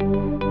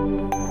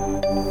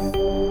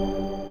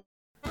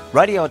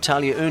 Radio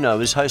Italia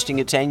Uno is hosting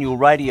its annual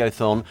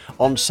Radiothon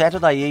on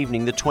Saturday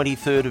evening the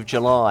 23rd of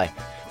July.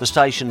 The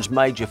station's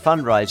major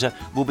fundraiser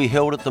will be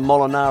held at the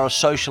Molinara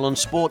Social and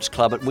Sports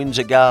Club at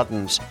Windsor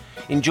Gardens.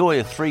 Enjoy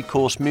a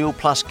 3-course meal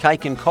plus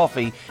cake and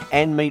coffee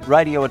and meet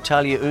Radio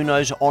Italia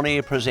Uno's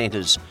on-air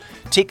presenters.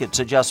 Tickets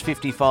are just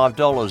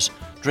 $55.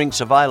 Drinks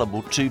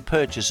available to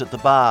purchase at the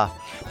bar,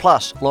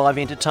 plus live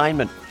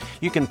entertainment.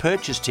 You can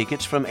purchase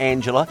tickets from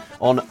Angela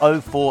on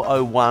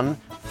 0401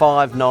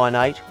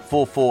 598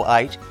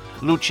 448,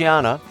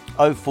 Luciana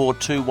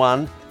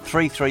 0421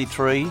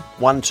 333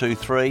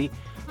 123,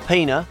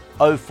 Pina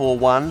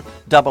 041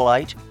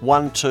 88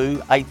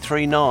 12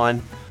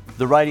 839,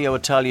 the Radio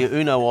Italia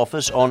Uno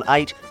office on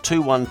 8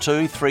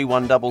 212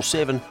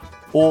 3177,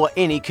 or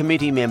any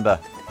committee member.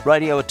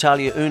 Radio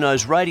Italia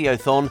Uno's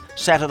Radiothon,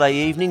 Saturday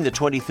evening the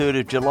 23rd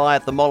of July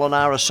at the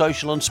Molinara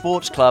Social and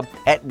Sports Club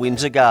at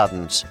Windsor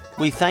Gardens.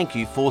 We thank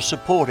you for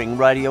supporting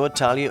Radio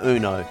Italia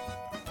Uno.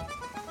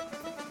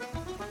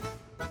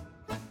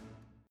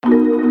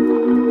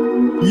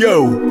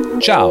 Yo!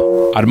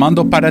 Ciao,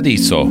 Armando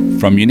Paradiso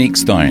from Unique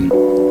Stone,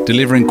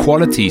 delivering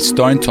quality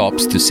stone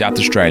tops to South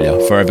Australia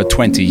for over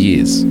 20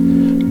 years.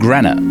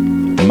 Granite,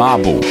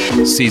 marble,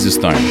 Caesar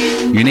stone,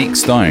 unique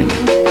stone,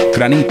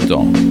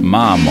 granito,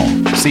 marmo,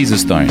 Caesar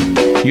stone,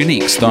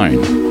 unique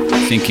stone.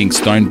 Thinking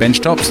stone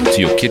benchtops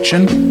to your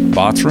kitchen,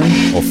 bathroom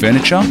or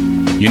furniture?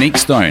 Unique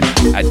Stone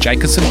at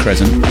Jacobson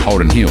Crescent,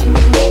 Holden Hill.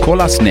 Call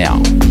us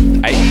now,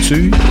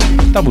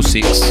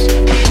 8266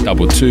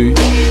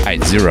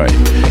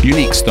 2280.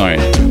 Unique Stone,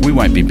 we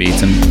won't be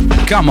beaten.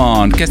 Come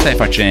on, che stai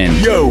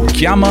facendo? Yo!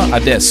 Chiama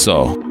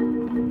adesso.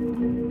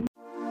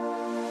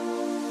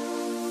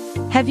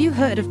 Have you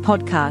heard of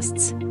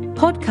podcasts?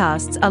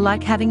 Podcasts are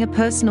like having a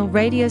personal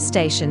radio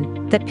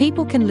station that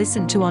people can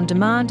listen to on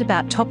demand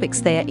about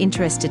topics they are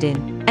interested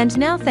in. And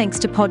now, thanks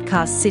to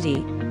Podcast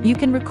City, you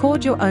can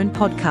record your own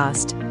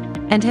podcast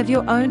and have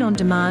your own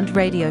on-demand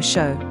radio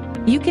show.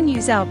 You can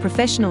use our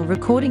professional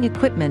recording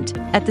equipment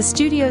at the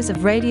studios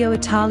of Radio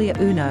Italia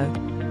Uno,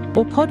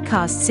 or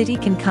Podcast City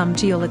can come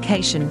to your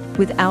location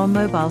with our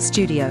mobile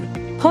studio.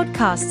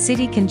 Podcast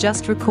City can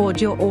just record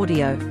your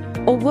audio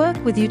or work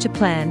with you to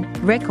plan,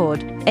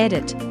 record,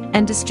 edit,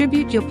 and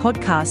distribute your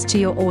podcast to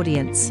your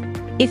audience.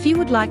 If you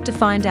would like to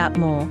find out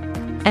more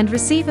and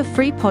receive a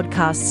free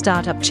podcast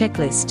startup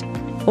checklist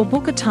or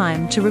book a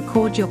time to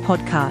record your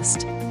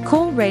podcast,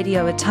 call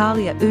Radio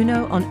Italia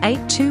Uno on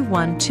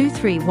 821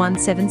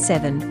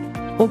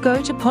 23177 or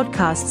go to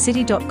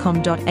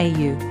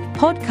podcastcity.com.au.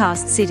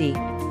 Podcast City.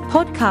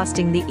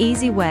 Podcasting the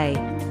easy way.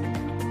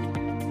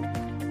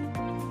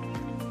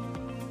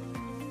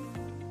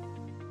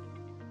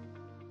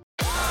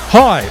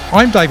 Hi,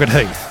 I'm David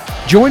Heath.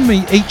 Join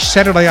me each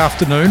Saturday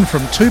afternoon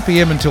from 2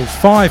 p.m. until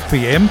 5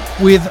 p.m.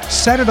 with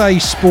Saturday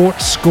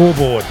Sports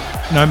Scoreboard.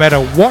 No matter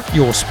what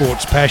your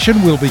sports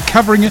passion, we'll be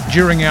covering it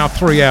during our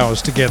 3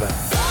 hours together.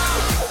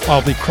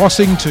 I'll be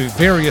crossing to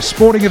various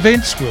sporting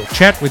events, we'll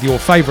chat with your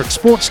favourite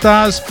sports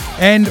stars,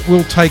 and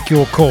we'll take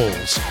your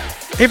calls.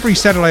 Every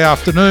Saturday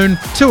afternoon,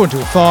 2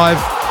 until 5,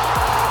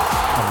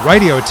 on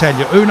Radio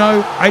Italia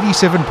Uno,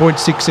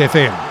 87.6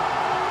 FM.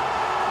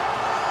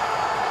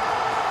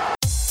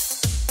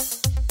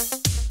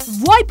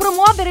 Vuoi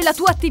promuovere la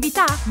tua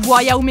attività?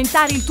 Vuoi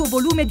aumentare il tuo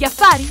volume di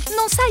affari?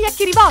 Non sai a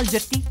chi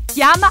rivolgerti?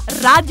 Chiama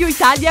Radio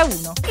Italia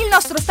 1. Il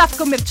nostro staff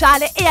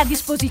commerciale è a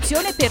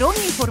disposizione per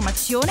ogni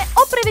informazione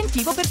o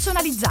preventivo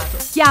personalizzato.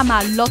 Chiama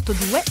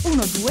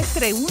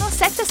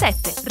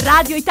all'82123177.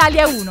 Radio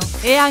Italia 1.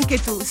 E anche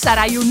tu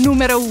sarai un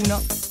numero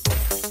 1.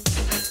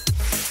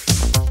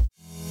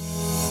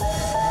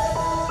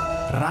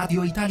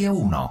 Radio Italia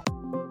 1.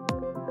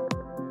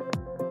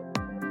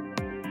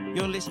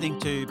 You're listening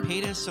to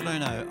Peter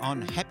Salerno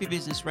on Happy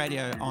Business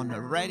Radio on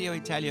Radio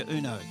Italia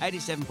Uno,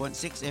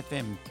 87.6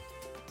 FM.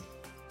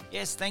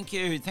 Yes, thank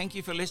you. Thank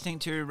you for listening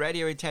to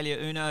Radio Italia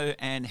Uno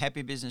and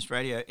Happy Business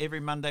Radio every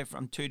Monday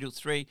from 2 till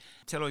 3.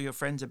 Tell all your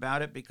friends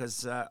about it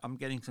because I'm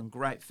getting some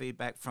great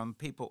feedback from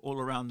people all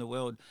around the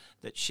world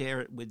that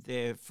share it with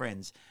their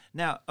friends.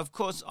 Now, of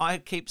course, I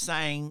keep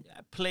saying,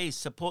 please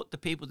support the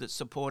people that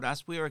support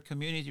us. We are a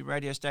community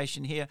radio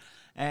station here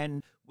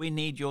and we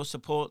need your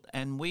support,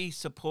 and we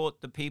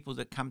support the people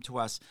that come to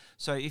us.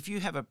 So if you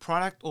have a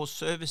product or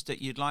service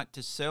that you'd like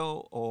to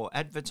sell or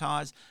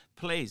advertise,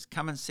 please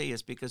come and see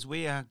us because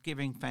we are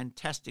giving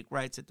fantastic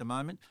rates at the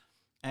moment.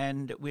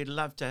 And we'd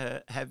love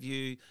to have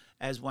you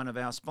as one of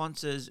our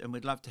sponsors, and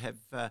we'd love to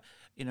have,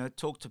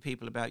 talk to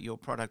people about your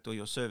product or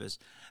your service.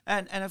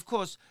 And of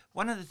course,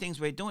 one of the things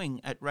we're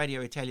doing at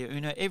Radio Italia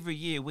Uno, every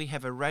year we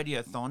have a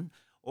radiothon,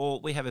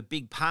 or we have a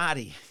big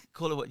party.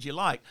 Call it what you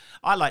like.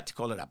 I like to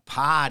call it a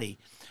party.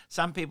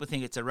 Some people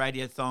think it's a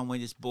radiothon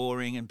when it's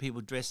boring and people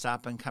dress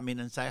up and come in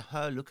and say,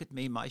 oh, look at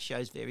me, my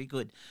show's very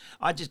good.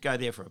 I just go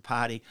there for a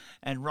party,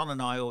 and Ron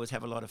and I always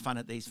have a lot of fun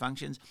at these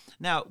functions.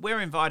 Now, we're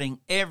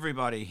inviting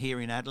everybody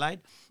here in Adelaide,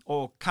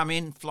 or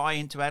fly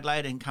into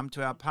Adelaide and come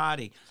to our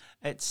party.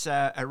 It's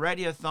a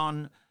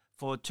radiothon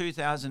for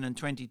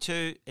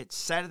 2022. It's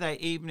Saturday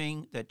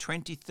evening, the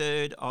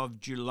 23rd of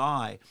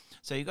July.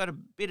 So you've got a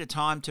bit of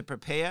time to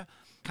prepare.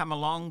 Come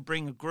along,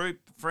 bring a group,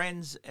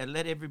 friends, and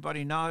let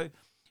everybody know.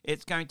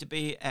 It's going to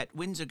be at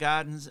Windsor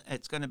Gardens.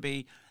 It's going to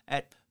be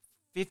at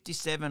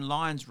 57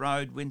 Lyons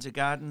Road, Windsor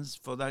Gardens,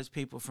 for those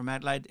people from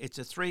Adelaide. It's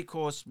a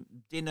 3-course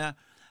dinner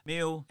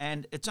meal,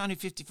 and it's only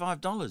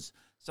 $55.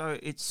 So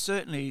it's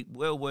certainly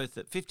well worth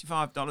it.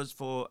 $55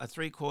 for a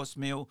 3-course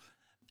meal,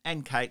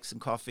 and cakes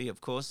and coffee,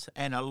 of course,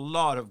 and a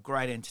lot of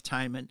great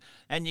entertainment.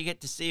 And you get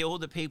to see all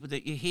the people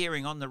that you're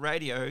hearing on the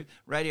radio,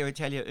 Radio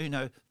Italia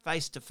Uno,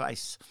 face to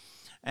face.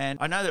 And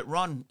I know that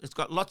Ron has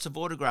got lots of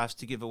autographs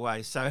to give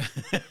away, so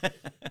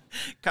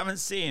come and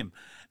see him.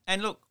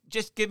 And look,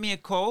 just give me a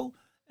call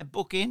and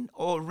book in,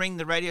 or ring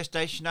the radio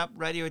station up,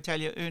 Radio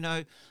Italia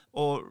Uno,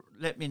 or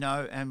let me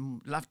know,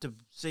 and love to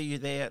see you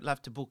there,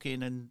 love to book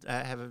in and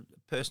have a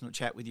personal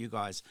chat with you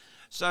guys.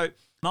 So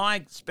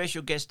my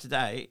special guest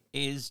today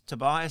is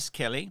Tobias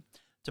Kelly.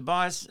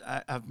 Tobias,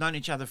 I've known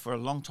each other for a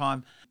long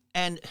time,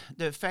 and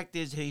the fact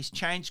is he's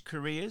changed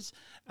careers.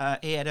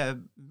 He had a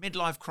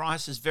midlife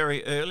crisis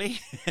very early.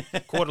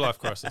 Quarter-life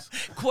crisis.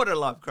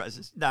 Quarter-life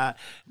crisis. No,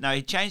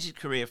 he changed his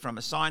career from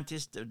a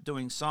scientist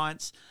doing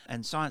science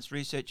and science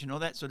research and all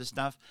that sort of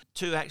stuff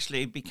to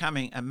actually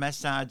becoming a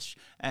massage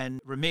and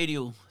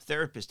remedial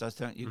therapist, I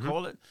think you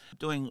call it,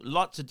 doing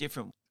lots of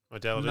different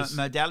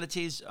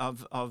modalities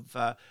of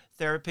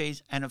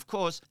therapies. And of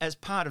course, as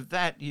part of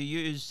that, you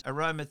use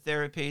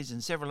aromatherapies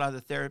and several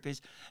other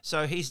therapies.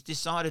 So he's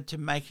decided to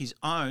make his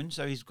own.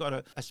 So he's got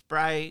a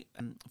spray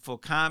for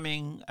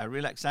calming, a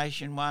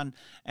relaxation one,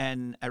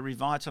 and a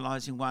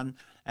revitalizing one.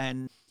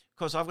 And of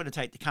course, I've got to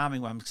take the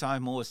calming one because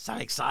I'm always so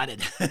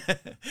excited.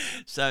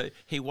 So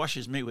he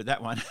washes me with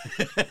that one.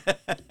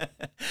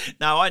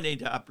 No, I need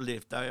to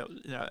uplift,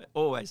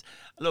 always.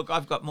 Look,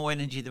 I've got more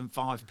energy than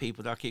 5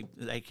 people,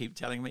 they keep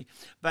telling me.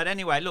 But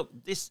anyway, look,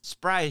 this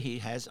spray he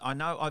has, I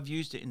know I've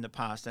used it in the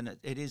past, and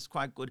it is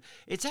quite good.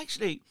 It's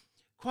actually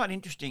quite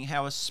interesting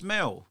how a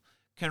smell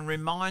can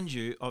remind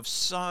you of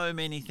so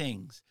many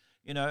things,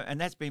 and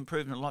that's been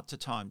proven lots of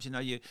times.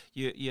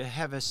 You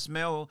have a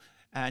smell,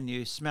 and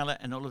you smell it,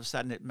 and all of a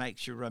sudden it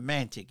makes you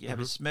romantic. You have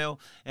a smell,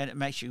 and it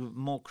makes you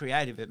more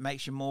creative. It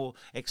makes you more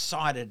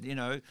excited,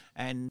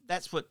 and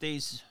that's what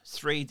these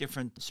 3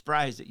 different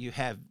sprays that you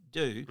have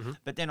do.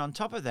 But then on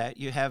top of that,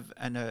 you have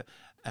an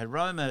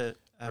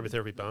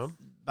aromatherapy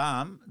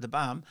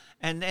balm.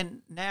 And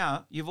then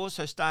now you've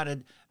also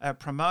started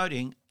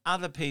promoting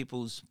other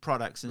people's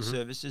products and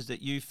services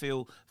that you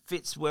feel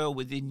fits well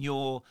within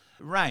your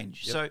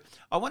range. So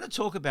I want to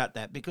talk about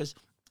that because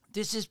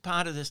this is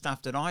part of the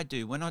stuff that I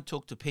do. When I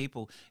talk to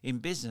people in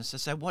business, I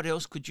say, what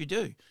else could you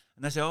do? And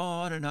they say,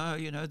 I don't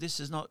know, this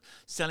is not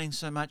selling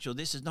so much, or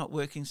this is not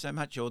working so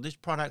much, or this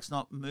product's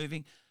not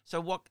moving.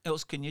 So what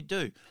else can you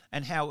do?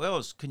 And how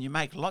else can you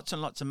make lots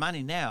and lots of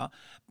money now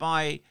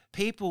by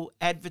people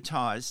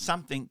advertise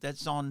something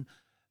that's on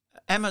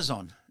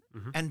Amazon?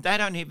 And they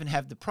don't even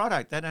have the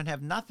product. They don't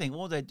have nothing.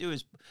 All they do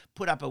is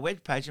put up a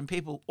web page, and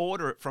people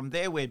order it from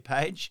their web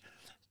page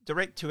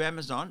direct to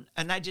Amazon,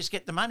 and they just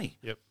get the money.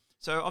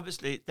 So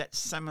obviously that's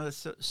some of the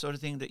sort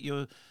of thing that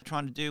you're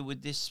trying to do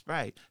with this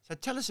spray. So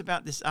tell us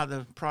about this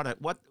other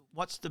product.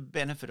 What's the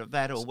benefit of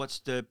that, or what's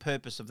the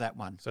purpose of that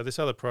one? So this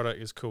other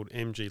product is called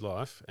MG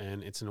Life,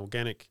 and it's an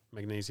organic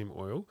magnesium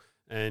oil.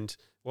 And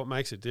what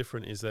makes it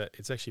different is that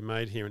it's actually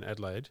made here in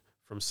Adelaide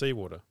from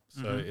seawater.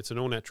 So it's an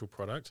all-natural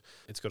product.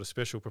 It's got a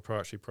special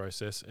proprietary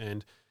process,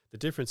 and the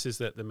difference is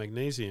that the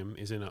magnesium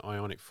is in an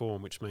ionic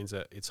form, which means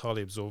that it's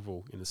highly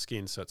absorbable in the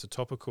skin. So it's a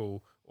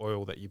topical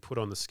oil that you put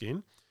on the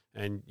skin,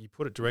 and you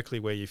put it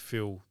directly where you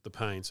feel the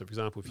pain. So, for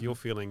example, if you're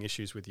feeling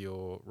issues with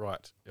your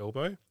right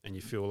elbow and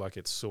you feel like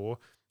it's sore,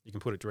 you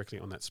can put it directly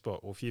on that spot.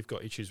 Or if you've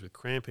got issues with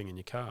cramping in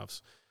your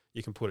calves,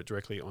 you can put it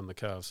directly on the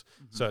calves.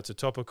 So it's a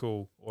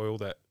topical oil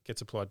that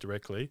gets applied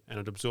directly, and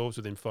it absorbs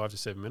within 5 to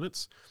 7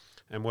 minutes.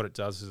 And what it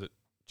does is it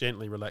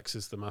gently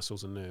relaxes the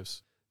muscles and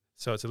nerves.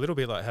 So it's a little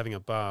bit like having a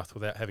bath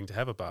without having to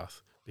have a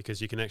bath,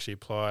 because you can actually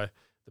apply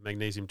the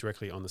magnesium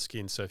directly on the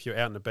skin. So if you're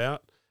out and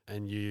about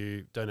and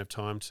you don't have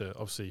time to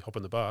obviously hop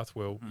in the bath,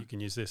 well, you can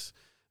use this.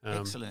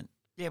 Excellent.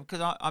 Yeah,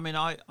 because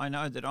I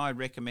know that I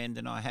recommend,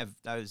 and I have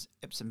those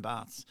Epsom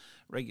baths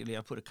regularly.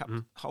 I put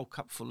a whole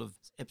cup full of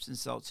Epsom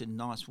salts in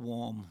nice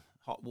warm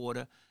hot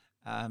water.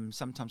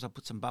 Sometimes I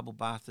put some bubble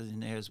bathers in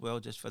there as well,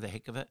 just for the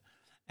heck of it.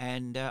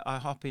 And I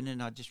hop in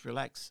and I just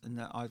relax, and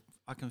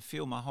I can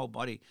feel my whole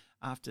body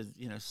after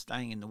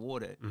staying in the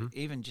water.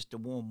 Even just the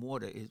warm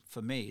water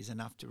for me is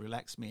enough to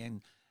relax me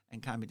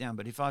and calm me down.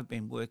 But if I've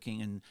been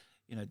working and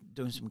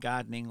doing some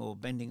gardening or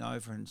bending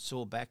over and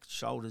sore back,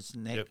 shoulders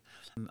and neck,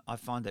 I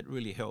find that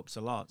really helps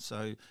a lot.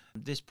 So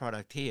this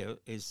product here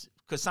is,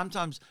 because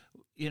sometimes,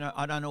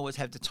 I don't always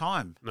have the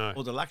time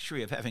or the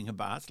luxury of having a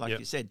bath, like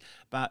you said.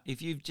 But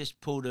if you've just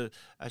pulled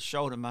a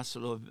shoulder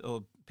muscle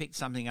or picked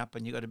something up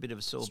and you've got a bit of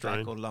a sore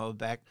back or lower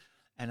back,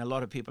 and a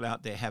lot of people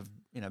out there have,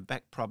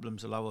 back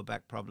problems or lower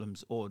back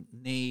problems or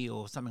knee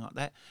or something like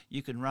that,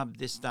 you can rub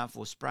this stuff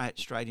or spray it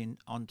straight in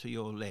onto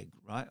your leg,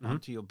 right?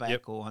 Onto your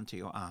back or onto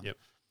your arm. Yep.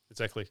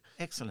 Exactly.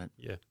 Excellent.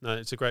 Yeah. No,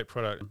 it's a great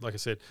product. Like I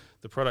said,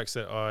 the products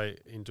that I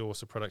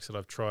endorse are products that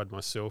I've tried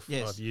myself.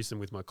 Yes. I've used them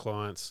with my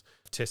clients,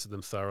 tested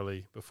them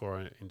thoroughly before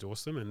I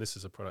endorse them, and this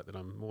is a product that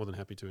I'm more than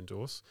happy to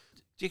endorse.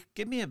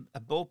 Give me a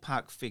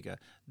ballpark figure.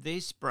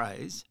 These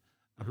sprays,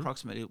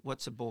 approximately,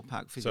 what's a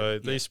ballpark figure? So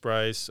these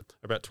sprays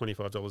are about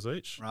 $25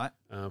 each, right?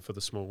 For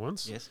the small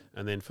ones. Yes.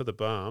 And then for the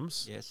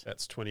balms,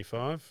 that's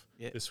 $25.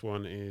 Yep. This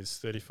one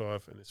is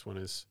 $35, and this one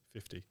is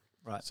 $50.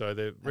 Right. So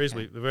they're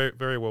reasonably, they're very,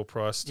 very well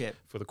priced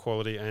for the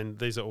quality, and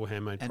these are all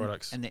handmade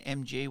products. And the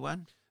MG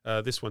one?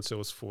 This one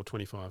sells for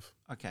 $25.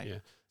 Okay. Yeah.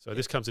 So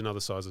this comes in other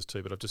sizes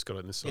too, but I've just got it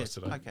in this size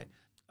today. Okay.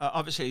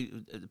 Obviously,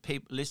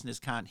 listeners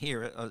can't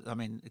hear it. I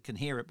mean, can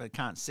hear it, but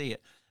can't see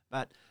it.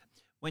 But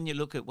when you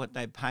look at what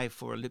they pay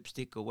for a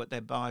lipstick or what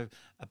they buy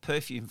a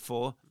perfume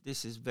for,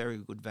 this is very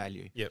good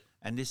value. Yep.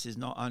 And this is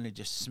not only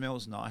just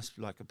smells nice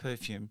like a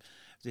perfume,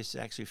 this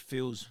actually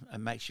feels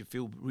and makes you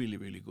feel really,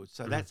 really good.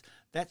 So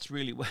that's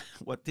really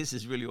what this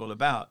is really all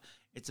about.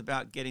 It's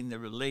about getting the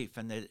relief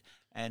and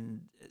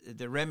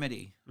the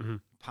remedy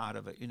part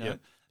of it, Yep.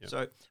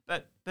 So,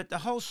 but the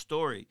whole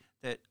story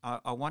that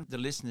I want the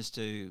listeners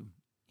to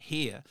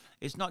hear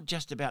is not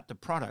just about the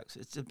products.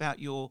 It's about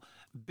your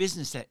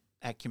business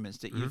acumen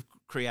that you've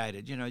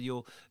created.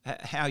 Your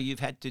how you've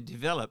had to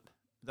develop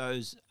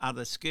those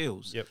other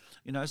skills.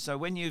 Yep. So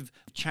when you've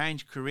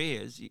changed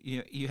careers,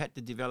 you had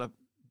to develop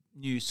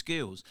new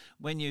skills.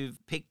 When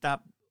you've picked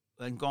up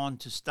and gone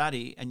to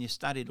study and you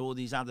studied all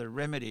these other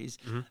remedies,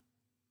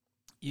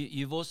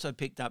 you've also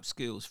picked up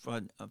skills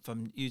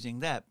from using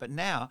that. But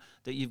now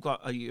that you've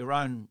got your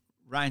own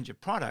range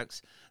of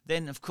products,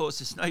 then of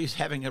course it's no use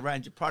having a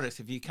range of products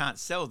if you can't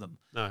sell them.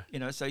 No.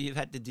 So you've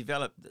had to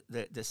develop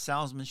the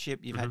salesmanship,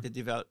 you've had to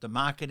develop the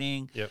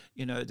marketing,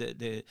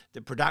 the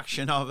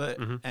production of it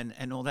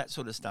and all that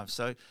sort of stuff.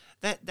 So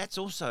that's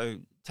also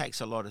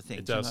takes a lot of things.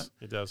 It does.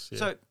 It does. Yeah.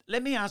 So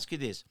let me ask you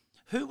this.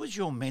 Who was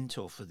your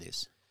mentor for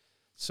this?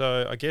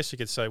 So I guess you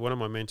could say one of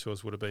my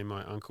mentors would have been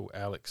my uncle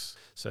Alex.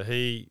 So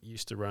he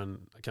used to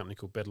run a company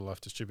called Better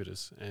Life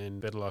Distributors, and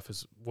Better Life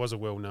was a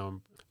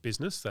well-known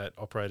business that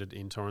operated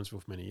in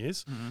Torrensville for many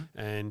years,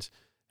 and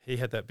he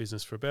had that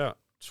business for about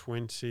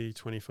 20,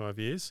 25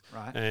 years.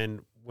 Right.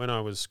 And when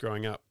I was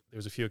growing up, there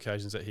was a few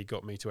occasions that he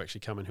got me to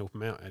actually come and help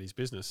him out at his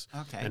business.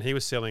 Okay. And he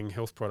was selling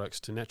health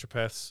products to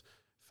naturopaths,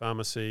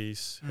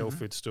 pharmacies, health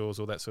food stores,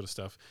 all that sort of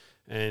stuff.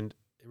 And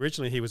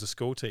originally he was a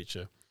school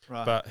teacher.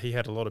 Right. But he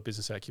had a lot of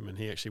business acumen.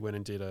 He actually went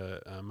and did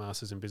a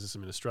Master's in Business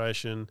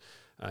Administration.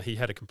 He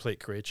had a complete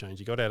career change.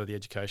 He got out of the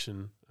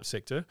education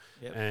sector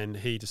and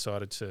he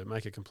decided to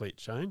make a complete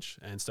change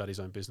and start his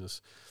own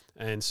business.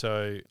 And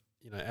so,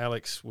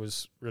 Alex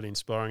was really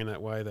inspiring in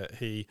that way, that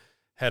he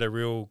had a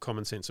real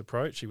common sense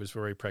approach. He was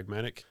very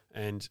pragmatic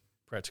and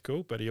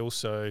practical, but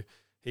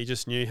he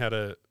just knew how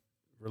to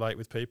relate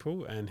with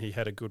people, and he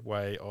had a good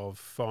way of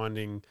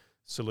finding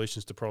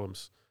solutions to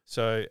problems.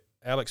 So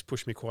Alex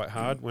pushed me quite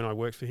hard when I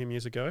worked for him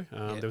years ago.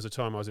 There was a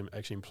time I was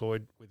actually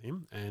employed with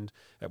him, and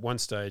at one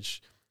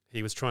stage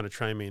he was trying to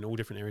train me in all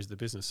different areas of the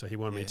business. So he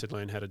wanted me to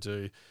learn how to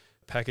do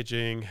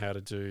packaging, how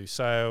to do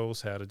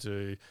sales, how to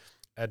do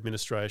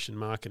administration,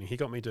 marketing. He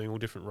got me doing all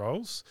different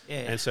roles.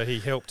 And so he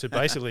helped to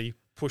basically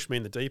push me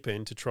in the deep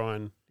end to try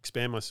and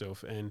expand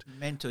myself, and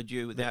mentored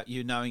you without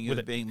you knowing you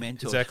were being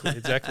mentored.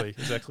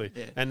 Exactly.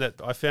 And that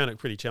I found it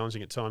pretty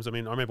challenging at times. I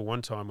mean, I remember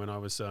one time when I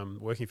was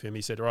working for him,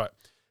 he said, "All right,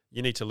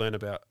 you need to learn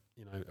about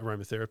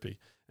aromatherapy."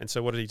 And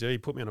so what did he do? He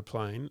put me on a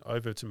plane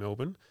over to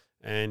Melbourne,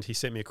 and he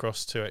sent me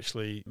across to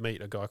actually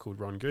meet a guy called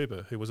Ron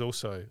Guber, who was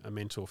also a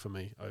mentor for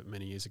me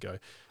many years ago.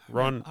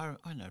 Ron,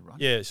 I know Ron.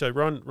 Yeah, so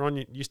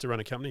Ron used to run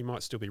a company, he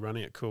might still be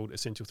running it, called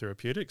Essential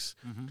Therapeutics,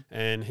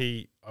 and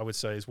he, I would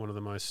say, is one of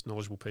the most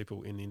knowledgeable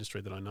people in the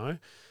industry that I know.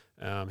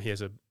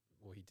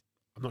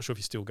 I'm I'm not sure if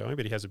he's still going,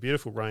 but he has a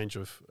beautiful range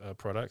of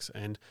products.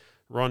 And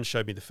Ron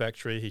showed me the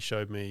factory. He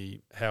showed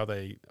me how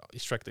they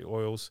extract the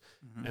oils,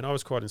 and I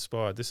was quite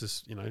inspired. This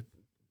is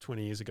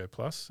 20 years ago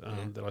plus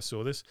that I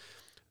saw this,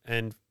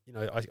 and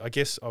I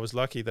guess I was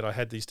lucky that I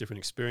had these different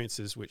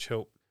experiences which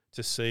helped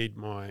to seed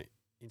my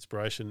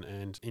inspiration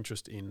and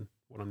interest in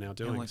what I'm now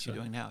doing. And what you're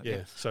doing now.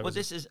 Yeah. So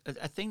this is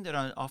a thing that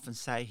I often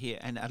say here,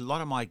 and a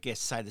lot of my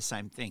guests say the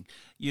same thing.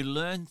 You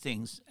learn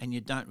things and you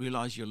don't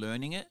realise you're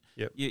learning it.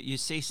 Yep. You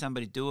see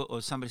somebody do it,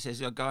 or somebody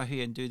says, "Oh, go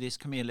here and do this.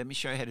 Come here, let me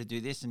show you how to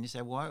do this." And you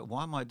say,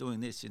 "Why am I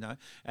doing this?"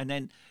 And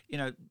then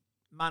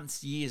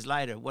months, years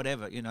later,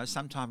 whatever,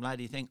 sometime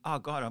later you think, "Oh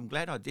God, I'm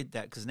glad I did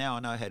that because now I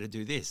know how to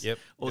do this." Yep.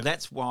 Or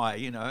that's why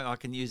I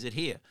can use it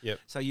here. Yep.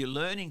 So you're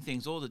learning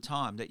things all the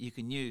time that you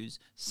can use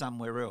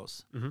somewhere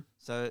else. Mm-hmm.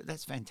 So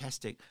that's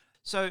fantastic.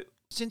 So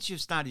since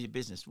you've started your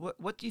business,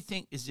 what do you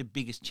think is the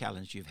biggest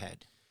challenge you've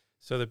had?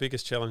 So the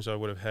biggest challenge I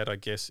would have had, I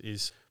guess,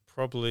 is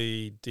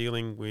probably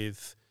dealing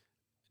with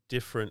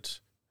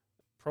different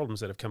problems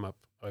that have come up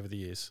over the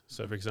years.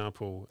 So, for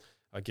example,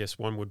 I guess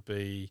one would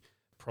be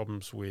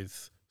problems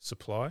with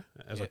supply,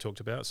 as I talked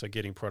about, so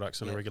getting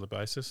products on a regular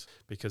basis,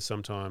 because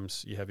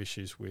sometimes you have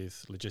issues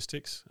with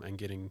logistics and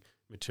getting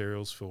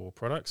materials for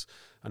products.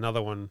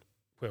 Another one,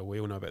 well, we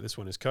all know about this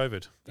one, is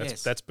COVID.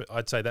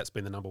 I'd say that's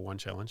been the number one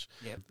challenge.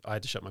 Yep. I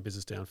had to shut my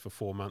business down for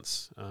 4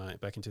 months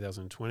back in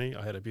 2020.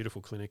 I had a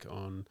beautiful clinic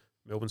on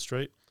Melbourne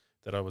Street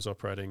that I was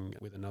operating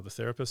with another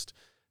therapist,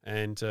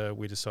 and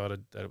we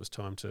decided that it was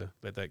time to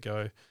let that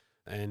go.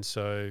 And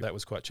so that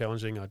was quite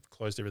challenging. I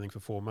closed everything for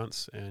 4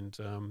 months and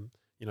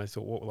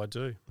thought, what will I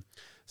do?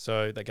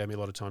 So that gave me a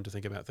lot of time to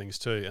think about things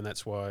too, and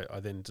that's why I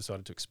then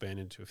decided to expand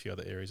into a few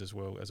other areas as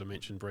well. As I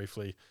mentioned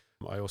briefly,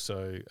 I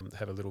also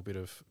have a little bit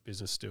of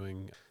business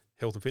doing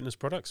health and fitness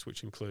products,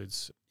 which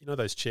includes,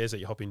 those chairs that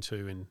you hop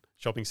into in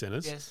shopping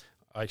centres. Yes.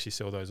 I actually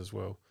sell those as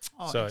well.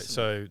 Oh,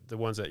 so the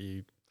ones that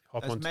you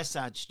hop on,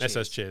 massage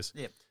chairs.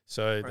 Yep.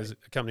 So there's a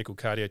company called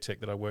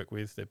Cardiotech that I work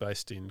with. They're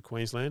based in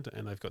Queensland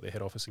and they've got their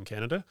head office in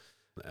Canada.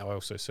 I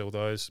also sell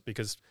those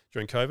because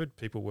during COVID,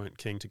 people weren't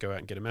keen to go out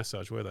and get a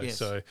massage, were they? Yes.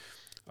 So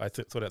I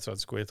thought outside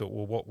the square, thought,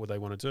 well, what would they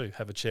want to do?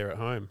 Have a chair at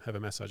home, have a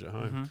massage at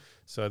home. Mm-hmm.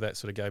 So that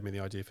sort of gave me the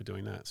idea for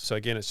doing that. So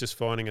again, it's just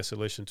finding a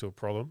solution to a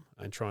problem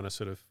and trying to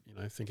sort of,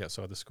 think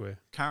outside the square.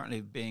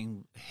 Currently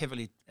being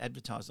heavily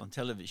advertised on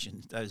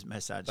television, those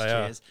massage They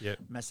chairs, are, yep.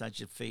 massage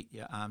your feet,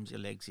 your arms,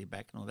 your legs, your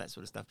back, and all that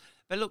sort of stuff.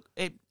 But look,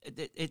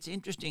 it's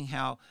interesting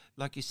how,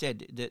 like you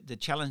said, the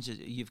challenges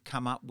you've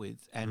come up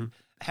with and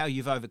how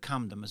you've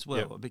overcome them as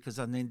well. Yep. Because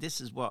this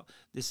is what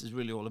this is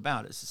really all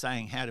about. It's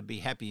saying how to be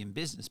happy in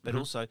business, but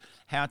also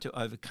how to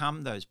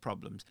overcome those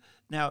problems.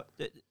 Now,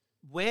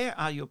 where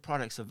are your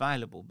products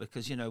available?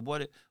 Because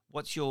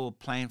what's your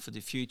plan for the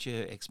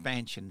future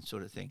expansion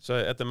sort of thing? So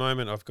at the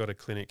moment, I've got a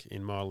clinic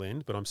in Mile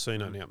End, but I'm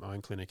soon opening up my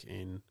own clinic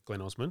in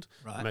Glen Osmond.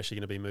 Right. I'm actually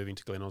going to be moving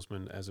to Glen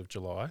Osmond as of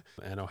July,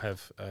 and I'll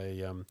have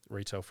a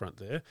retail front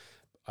there.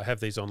 I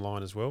have these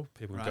online as well.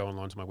 People can go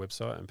online to my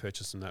website and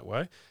purchase them that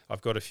way.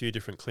 I've got a few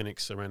different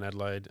clinics around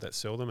Adelaide that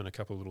sell them and a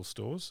couple of little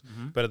stores.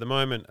 Mm-hmm. But at the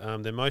moment,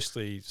 they're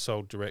mostly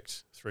sold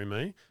direct through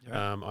me. Right.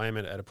 I am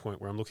at a point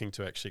where I'm looking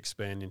to actually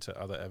expand into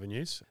other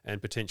avenues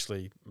and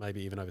potentially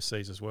maybe even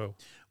overseas as well.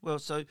 Well,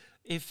 so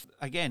if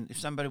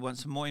somebody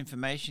wants some more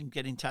information,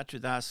 get in touch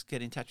with us,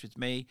 get in touch with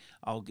me.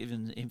 I'll give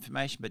them the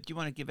information. But do you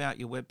want to give out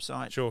your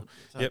website? Sure.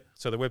 Yep.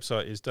 So the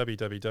website is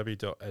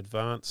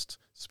www.advanced,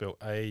 spelled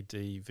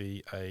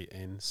ADVANCED,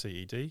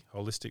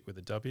 holistic with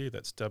a W.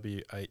 That's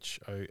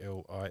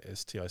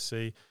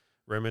WHOLISTIC,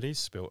 remedies,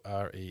 spelled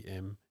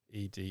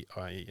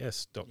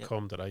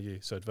REMEDIES.com.au.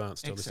 So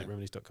advanced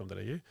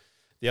holisticremedies.com.au.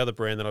 The other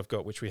brand that I've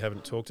got, which we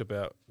haven't talked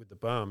about with the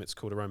balm, it's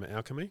called Aroma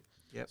Alchemy.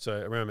 Yep.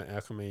 So Aroma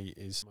Alchemy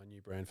is my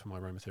new brand for my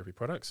aromatherapy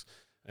products,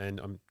 and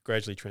I'm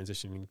gradually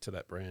transitioning to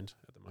that brand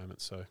at the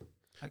moment. So,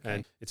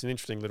 and it's an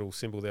interesting little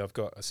symbol there. I've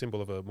got a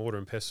symbol of a mortar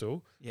and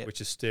pestle, which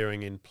is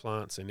stirring in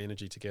plants and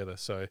energy together.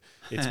 So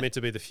it's meant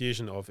to be the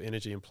fusion of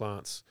energy and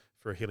plants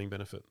for a healing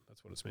benefit.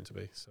 That's what it's meant to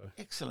be. So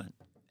excellent.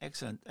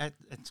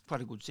 That's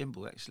quite a good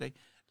symbol, actually.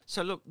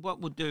 So look,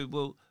 what we'll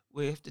do,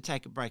 we have to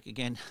take a break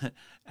again,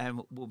 and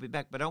we'll be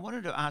back. But I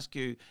wanted to ask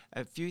you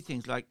a few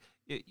things, like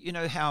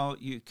how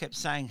you kept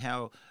saying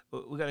how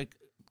we've got to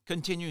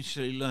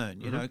continuously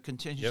learn.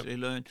 Continuously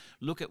learn.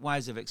 Look at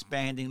ways of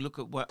expanding. Look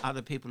at what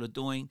other people are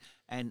doing,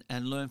 and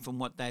learn from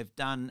what they've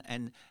done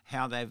and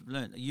how they've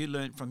learned. You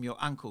learned from your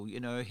uncle.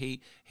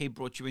 He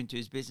brought you into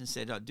his business,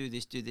 said, "I do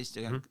this.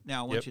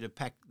 Now I want you to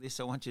pack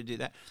this. I want you to do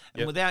that."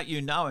 And without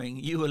you knowing,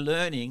 you were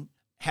learning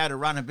how to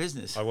run a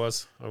business. I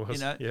was.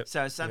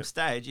 So at some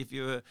stage, if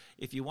you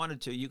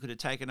wanted to, you could have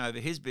taken over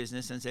his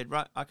business and said,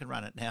 "Right, I can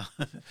run it now."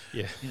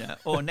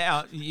 Or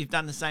now you've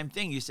done the same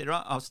thing. You said,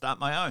 "Right, I'll start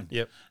my own."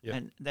 Yep.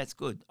 And that's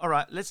good. All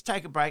right, let's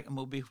take a break and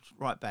we'll be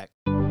right back.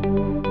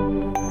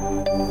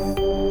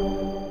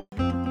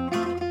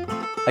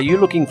 Are you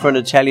looking for an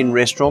Italian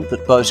restaurant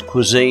that boasts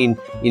cuisine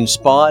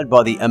inspired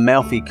by the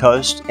Amalfi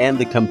Coast and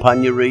the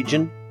Campania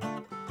region?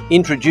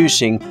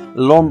 Introducing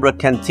L'Ombra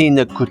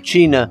Cantina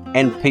Cucina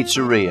and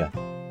Pizzeria.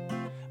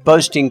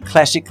 boasting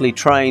classically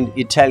trained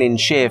Italian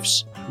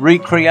chefs,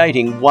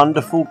 recreating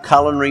wonderful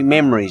culinary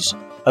memories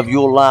of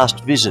your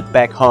last visit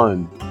back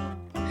home.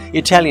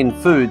 Italian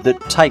food that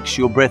takes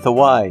your breath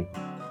away.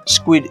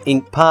 Squid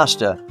ink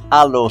pasta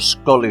allo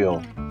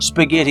scoglio,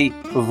 spaghetti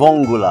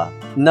vongula,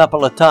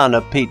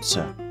 Napolitana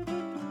pizza.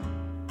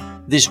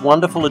 This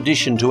wonderful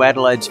addition to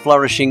Adelaide's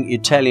flourishing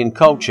Italian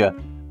culture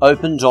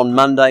opens on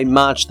Monday,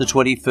 March the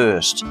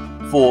 21st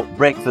for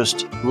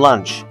breakfast,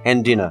 lunch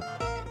and dinner.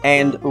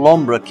 And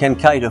Lombra can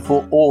cater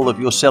for all of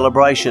your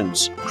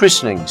celebrations,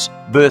 christenings,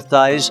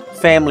 birthdays,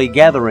 family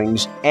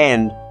gatherings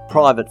and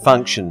private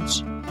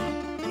functions.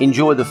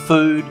 Enjoy the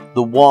food,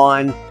 the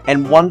wine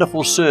and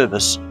wonderful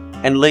service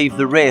and leave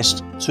the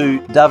rest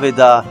to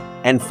Davida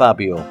and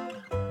Fabio.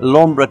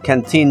 Lombra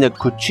Cantina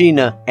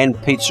Cucina and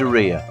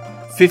Pizzeria,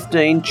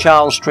 15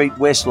 Charles Street,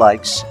 West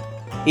Lakes.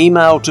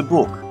 Email to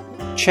book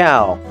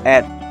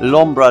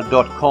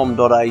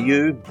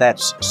ciao@lombra.com.au,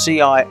 that's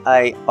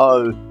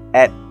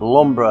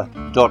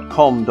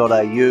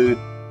ciao@lombra.com.au,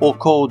 or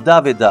call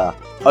Davida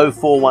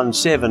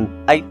 0417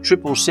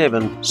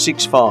 877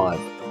 65.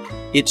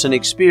 It's an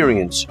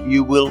experience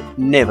you will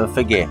never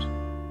forget.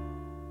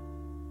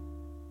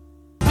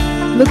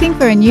 Looking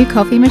for a new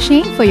coffee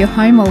machine for your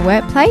home or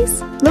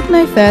workplace? Look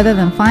no further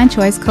than Fine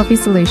Choice Coffee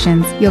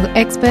Solutions, your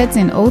experts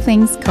in all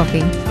things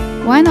coffee.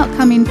 Why not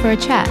come in for a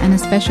chat and a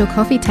special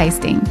coffee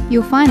tasting?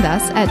 You'll find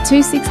us at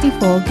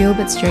 264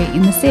 Gilbert Street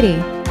in the city.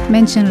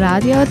 Mention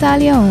Radio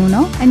Italia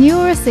Uno and you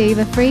will receive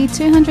a free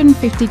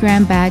 250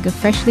 gram bag of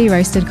freshly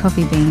roasted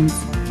coffee beans.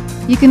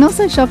 You can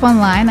also shop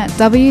online at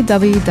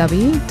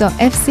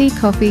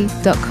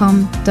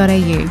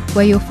www.fccoffee.com.au,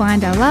 where you'll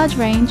find our large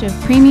range of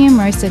premium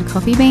roasted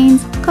coffee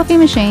beans, coffee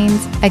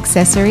machines,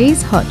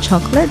 accessories, hot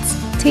chocolates,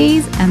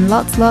 teas and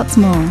lots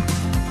more.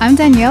 I'm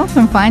Danielle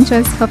from Fine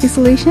Choice Coffee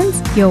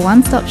Solutions, your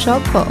one-stop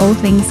shop for all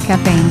things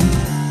caffeine.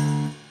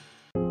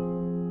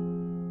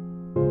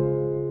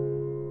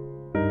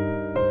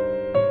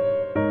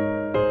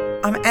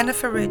 I'm Anna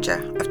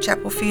Farrugia of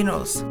Chapel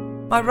Funerals.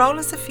 My role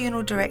as a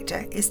funeral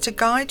director is to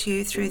guide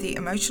you through the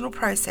emotional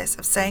process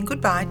of saying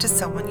goodbye to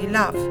someone you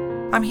love.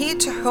 I'm here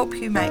to help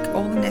you make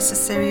all the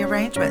necessary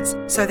arrangements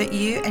so that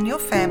you and your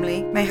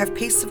family may have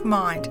peace of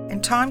mind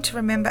and time to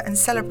remember and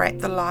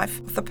celebrate the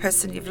life of the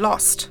person you've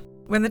lost.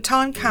 When the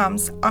time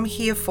comes, I'm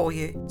here for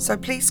you, so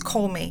please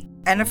call me,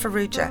 Anna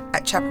Farrugia,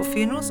 at Chapel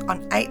Funerals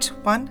on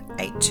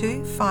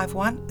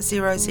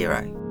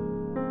 81825100.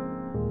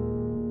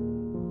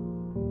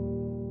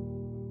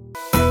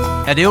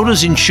 At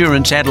Elders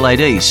Insurance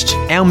Adelaide East,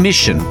 our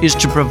mission is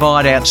to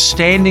provide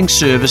outstanding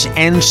service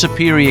and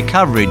superior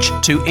coverage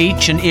to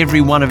each and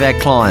every one of our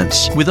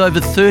clients. With over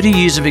 30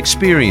 years of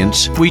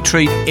experience, we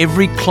treat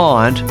every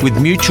client with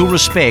mutual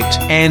respect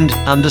and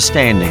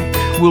understanding.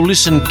 We'll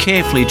listen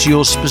carefully to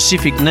your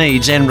specific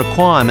needs and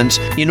requirements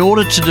in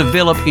order to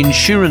develop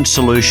insurance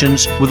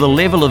solutions with a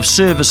level of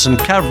service and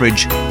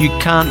coverage you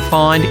can't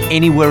find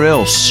anywhere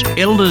else.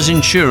 Elders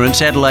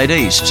Insurance Adelaide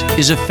East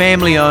is a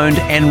family-owned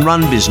and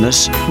run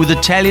business with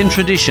Italian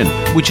tradition,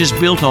 which is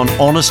built on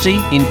honesty,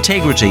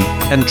 integrity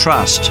and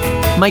trust.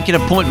 Make an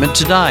appointment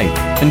today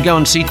and go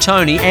and see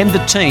Tony and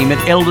the team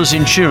at Elders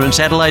Insurance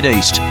Adelaide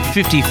East,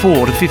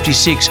 54 to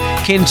 56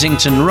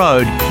 Kensington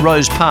Road,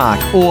 Rose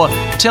Park, or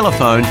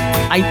telephone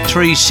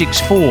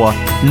 8364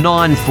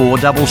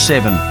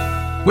 9477.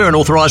 We're an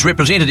authorised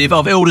representative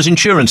of Elders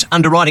Insurance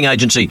Underwriting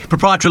Agency,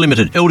 Proprietary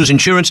Limited, Elders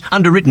Insurance,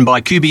 underwritten by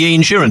QBE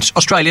Insurance,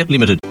 Australia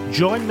Limited.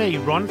 Join me,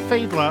 Ron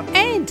Fiedler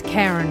and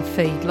Karen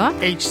Fiedler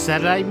each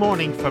Saturday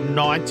morning from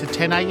 9 to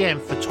 10 a.m.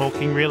 for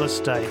Talking Real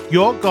Estate,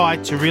 your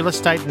guide to real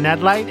estate in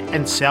Adelaide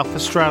and South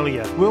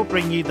Australia. We'll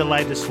bring you the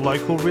latest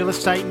local real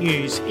estate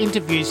news,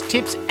 interviews,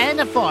 tips and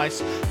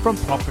advice from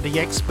property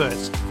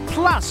experts,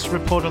 plus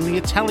report on the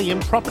Italian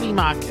property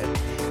market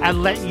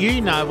and let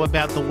you know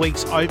about the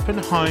week's open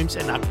homes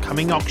and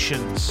upcoming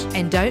auctions.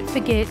 And don't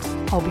forget,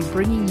 I'll be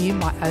bringing you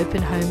my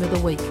open home of the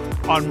week.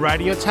 On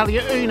Radio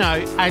Italia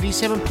Uno,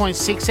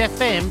 87.6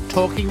 FM,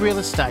 Talking Real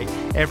Estate,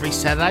 every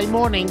Saturday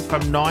morning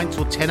from 9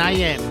 till 10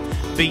 a.m.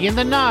 Be in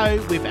the know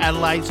with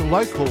Adelaide's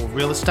local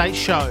real estate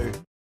show.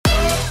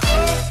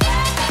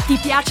 Ti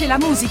piace la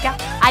musica?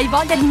 Hai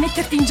voglia di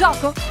metterti in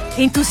gioco?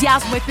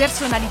 Entusiasmo e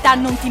personalità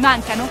non ti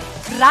mancano?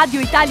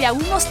 Radio Italia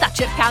 1 sta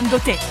cercando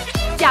te.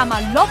 Chiama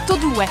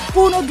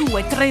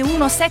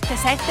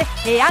l'82123177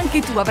 e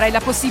anche tu avrai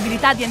la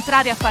possibilità di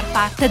entrare a far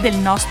parte del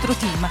nostro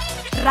team.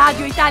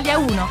 Radio Italia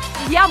 1,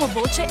 diamo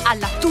voce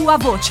alla tua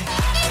voce.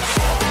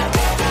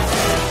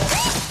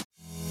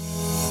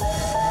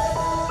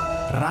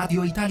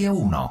 Radio Italia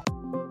 1.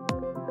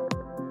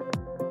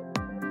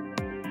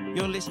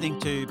 You're listening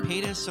to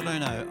Peter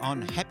Salerno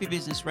on Happy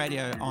Business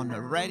Radio on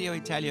Radio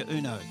Italia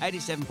Uno,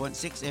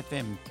 87.6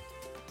 FM.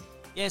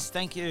 Yes,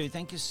 thank you.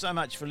 Thank you so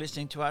much for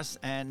listening to us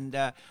and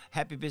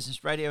Happy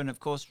Business Radio and, of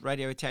course,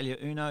 Radio Italia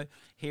Uno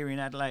here in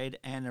Adelaide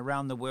and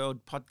around the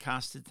world,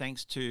 podcasted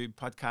thanks to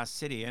Podcast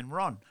City. And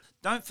Ron,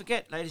 don't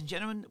forget, ladies and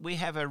gentlemen, we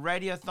have a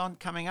radiothon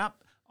coming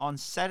up on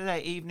Saturday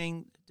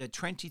evening, the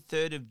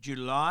 23rd of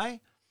July.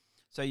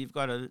 So you've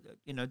got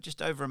just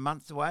over a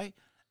month away.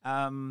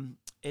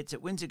 It's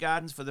at Windsor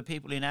Gardens for the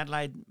people in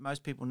Adelaide.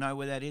 Most people know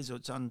where that is.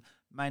 It's on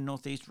Main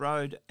North East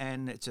Road,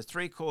 and it's a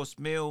 3-course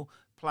meal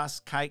plus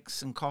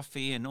cakes and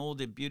coffee and all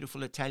the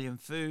beautiful Italian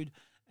food,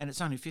 and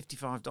it's only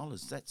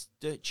 $55. That's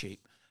dirt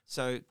cheap.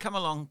 So come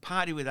along,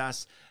 party with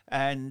us,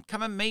 and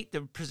come and meet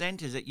the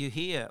presenters that you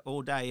hear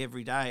all day,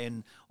 every day,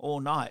 and all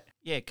night.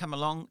 Yeah, come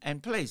along,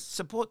 and please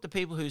support the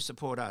people who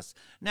support us.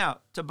 Now,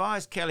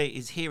 Tobias Kelly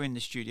is here in the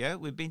studio.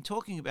 We've been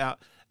talking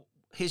about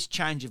his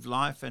change of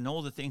life and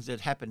all the things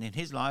that happened in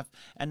his life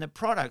and the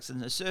products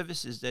and the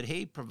services that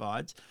he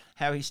provides,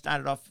 how he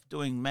started off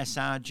doing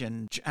massage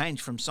and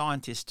changed from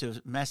scientist to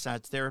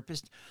massage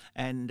therapist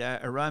and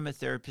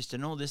aromatherapist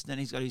and all this. And then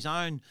he's got his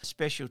own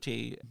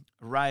specialty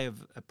array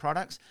of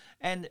products.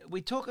 And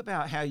we talk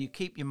about how you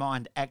keep your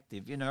mind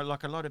active. You know,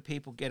 like a lot of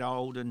people get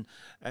old and,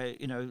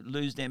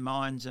 lose their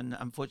minds, and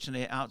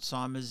unfortunately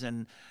Alzheimer's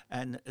and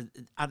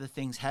other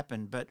things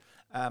happen. But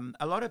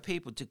a lot of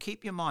people, to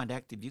keep your mind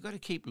active, you've got to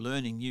keep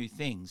learning new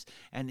things.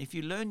 And if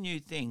you learn new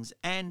things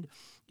and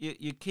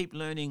you keep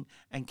learning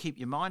and keep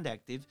your mind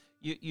active,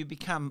 you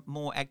become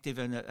more active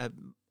and a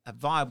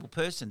viable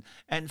person.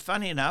 And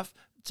funny enough,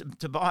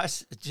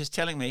 Tobias just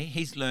telling me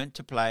he's learned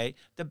to play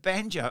the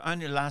banjo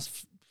only the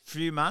last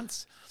few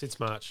months. Since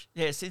March.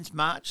 Yeah, since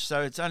March.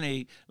 So it's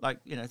only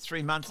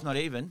 3 months, not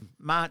even.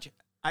 March,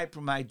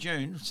 April, May,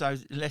 June, so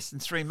less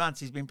than 3 months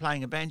he's been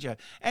playing a banjo.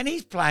 And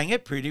he's playing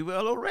it pretty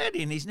well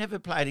already, and he's never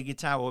played a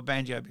guitar or a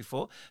banjo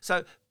before.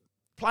 So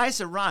play us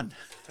a run.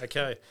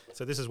 Okay,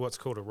 so this is what's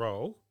called a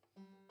roll.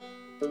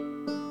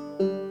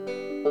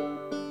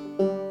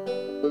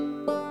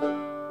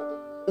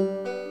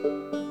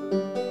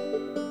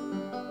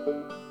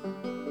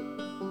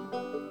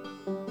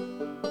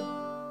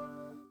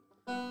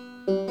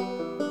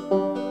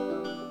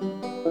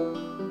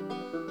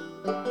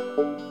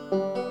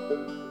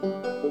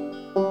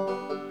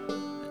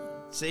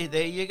 See,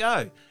 there you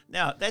go.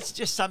 Now, that's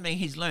just something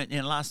he's learned in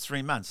the last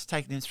 3 months. It's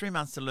taken him 3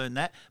 months to learn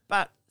that.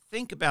 But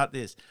think about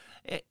this.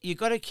 You've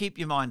got to keep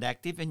your mind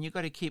active and you've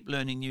got to keep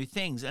learning new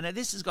things. And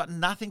this has got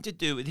nothing to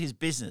do with his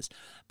business.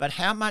 But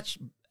how much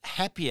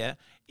happier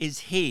is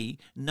he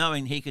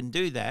knowing he can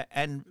do that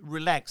and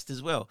relaxed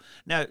as well?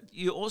 Now,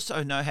 you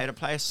also know how to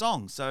play a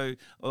song,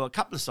 or a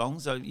couple of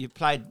songs. So you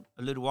played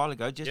a little while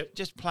ago.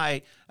 Just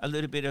play a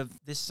little bit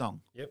of this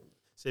song. Yep.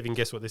 See if you can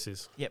guess what this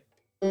is. Yep.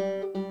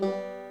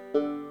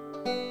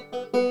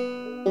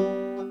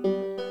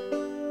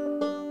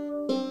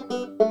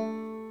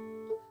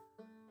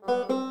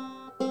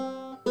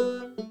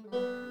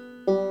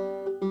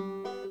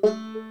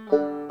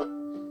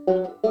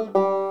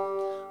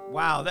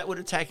 Wow, that would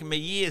have taken me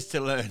years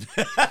to learn.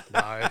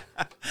 No.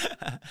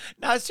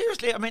 No,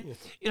 seriously, I mean,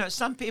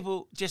 some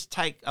people just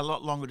take a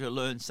lot longer to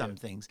learn some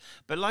things.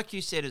 But like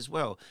you said as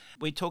well,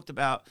 we talked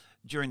about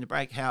during the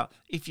break how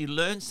if you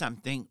learn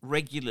something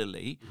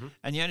regularly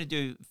and you only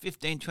do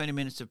 15, 20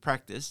 minutes of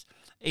practice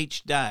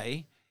each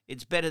day,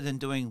 it's better than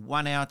doing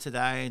 1 hour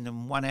today and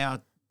then 1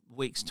 hour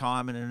week's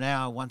time and an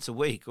hour once a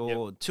week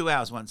or 2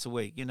 hours once a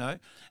week,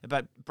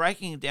 But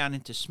breaking it down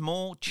into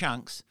small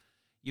chunks,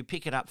 you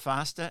pick it up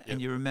faster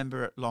and you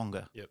remember it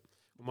longer. Yep.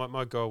 Well,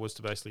 my goal was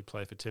to basically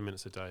play for 10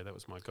 minutes a day. That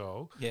was my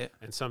goal. Yeah.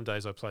 And some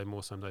days I play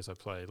more, some days I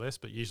play less,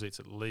 but usually it's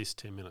at least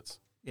 10 minutes.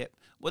 Yep.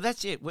 Well,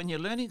 that's it. When you're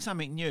learning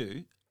something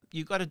new,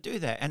 you've got to do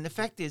that. And the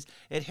fact is,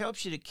 it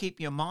helps you to keep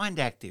your mind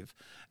active.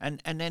 And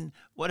then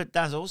what it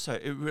does also,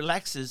 it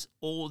relaxes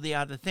all the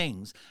other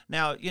things.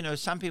 Now,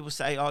 some people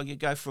say, oh, you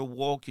go for a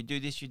walk, you do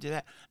this, you do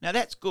that. Now,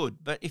 that's good.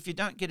 But if you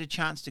don't get a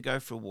chance to go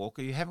for a walk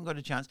or you haven't got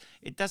a chance,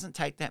 it doesn't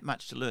take that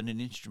much to learn an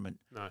instrument.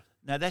 No.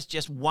 Now, that's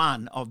just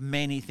one of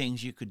many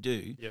things you could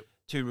do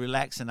to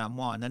relax and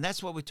unwind. And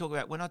that's what we talk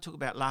about. When I talk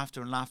about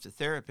laughter and laughter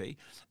therapy,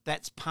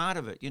 that's part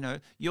of it.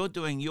 You're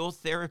doing your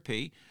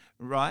therapy,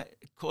 right?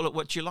 Call it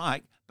what you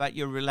like, but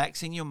you're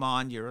relaxing your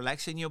mind, you're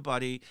relaxing your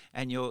body,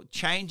 and you're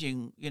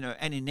changing,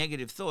 any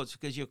negative thoughts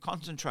because you're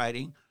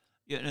concentrating.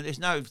 There's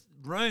no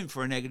room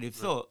for a negative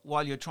thought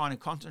while you're trying to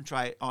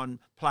concentrate on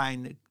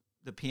playing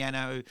the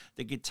piano,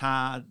 the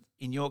guitar,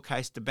 in your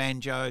case, the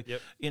banjo,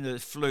 the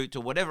flute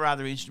or whatever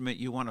other instrument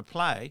you want to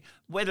play,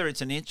 whether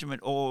it's an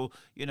instrument or,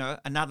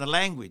 another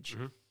language.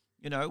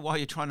 While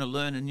you're trying to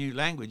learn a new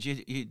language,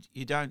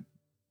 you don't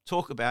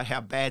talk about how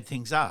bad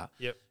things are.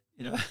 Yep.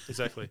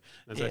 Exactly.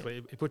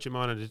 It puts your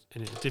mind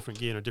in a different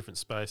gear, in a different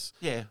space.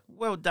 Yeah,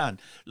 well done.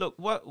 Look,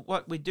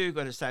 what we do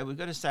got to say, we've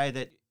got to say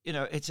that,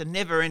 it's a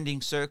never-ending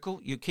circle.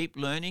 You keep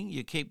learning,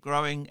 you keep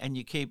growing, and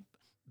you keep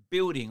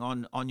building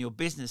on your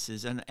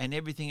businesses and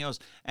everything else.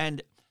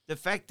 And the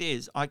fact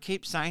is, I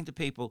keep saying to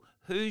people,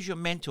 who's your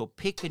mentor?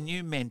 Pick a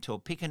new mentor,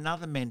 pick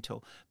another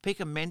mentor, pick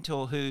a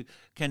mentor who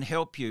can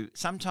help you.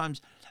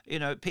 Sometimes,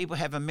 people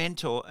have a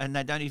mentor and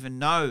they don't even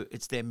know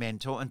it's their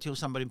mentor until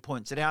somebody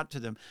points it out to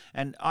them.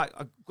 And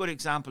a good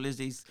example is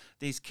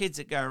these kids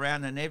that go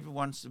around and everyone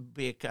wants to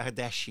be a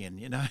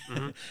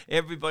Kardashian,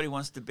 Everybody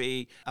wants to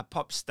be a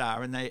pop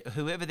star, and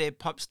whoever their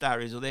pop star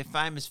is or their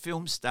famous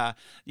film star,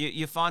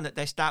 you find that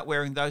they start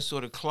wearing those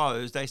sort of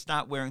clothes, they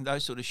start wearing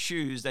those sort of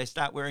shoes, they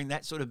start wearing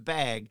that sort of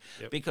bag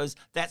because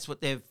that's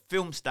what they're filmed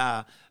film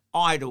star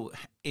idol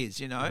is,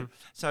 you know.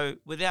 So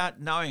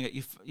without knowing it,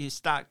 you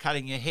start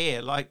cutting your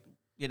hair, like,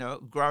 you know,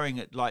 growing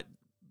it like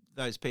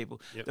those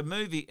people. The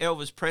movie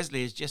Elvis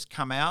Presley has just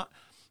come out,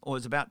 or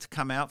is about to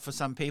come out for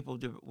some people,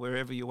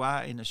 wherever you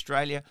are in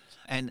Australia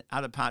and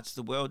other parts of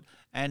the world.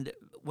 And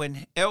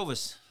when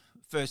Elvis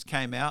first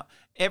came out,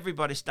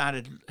 everybody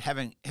started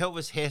having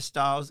Elvis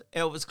hairstyles,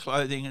 Elvis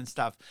clothing and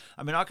stuff.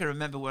 I mean, I can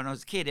remember when I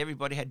was a kid,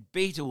 everybody had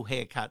Beatle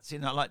haircuts, you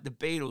know, like the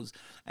Beatles,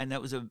 and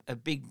that was a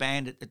big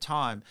band at the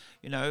time.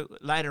 You know,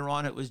 later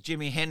on it was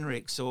Jimi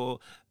Hendrix or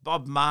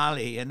Bob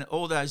Marley and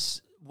all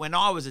those when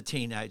I was a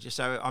teenager.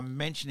 So I'm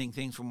mentioning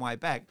things from way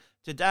back.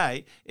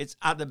 Today, it's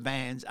other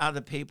bands,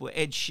 other people,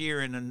 Ed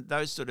Sheeran and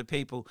those sort of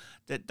people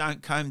that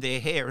don't comb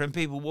their hair, and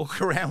people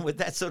walk around with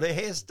that sort of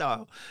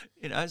hairstyle,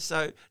 you know.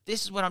 So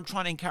this is what I'm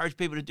trying to encourage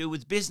people to do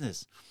with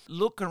business.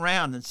 Look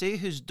around and see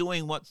who's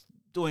doing what's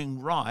doing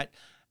right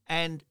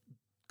and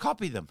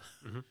copy them.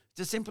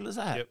 It's as simple as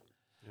that.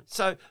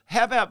 So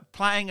how about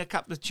playing a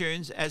couple of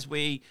tunes as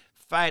we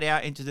fade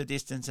out into the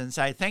distance and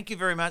say thank you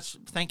very much.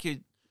 Thank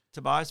you,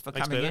 Tobias, for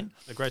coming in.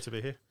 Great to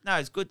be here. No,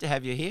 it's good to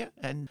have you here.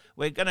 And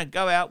we're going to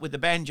go out with the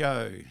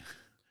banjo.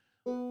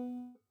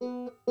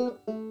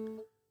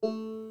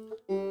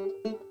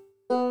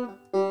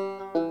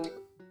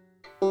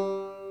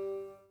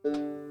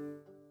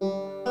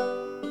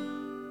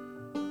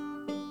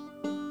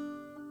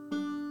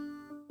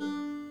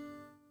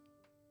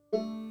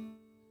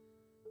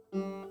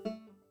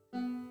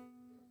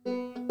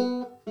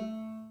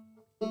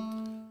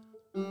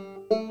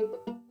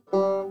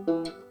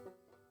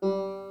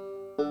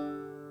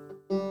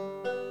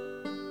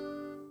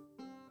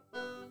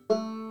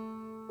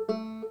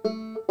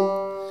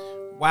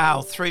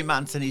 Wow, 3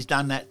 months and he's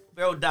done that.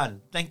 Well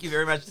done. Thank you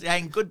very much.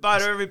 And goodbye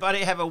to everybody.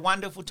 Have a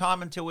wonderful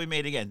time until we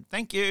meet again.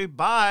 Thank you.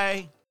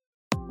 Bye.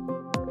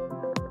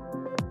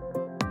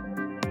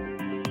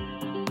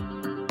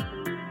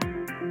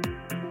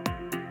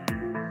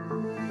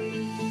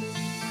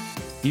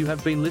 You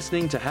have been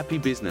listening to Happy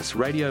Business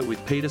Radio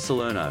with Peter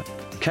Salerno.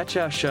 Catch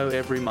our show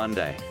every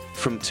Monday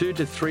from 2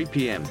 to 3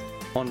 p.m.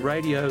 on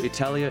Radio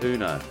Italia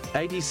Uno,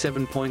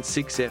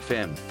 87.6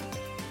 FM.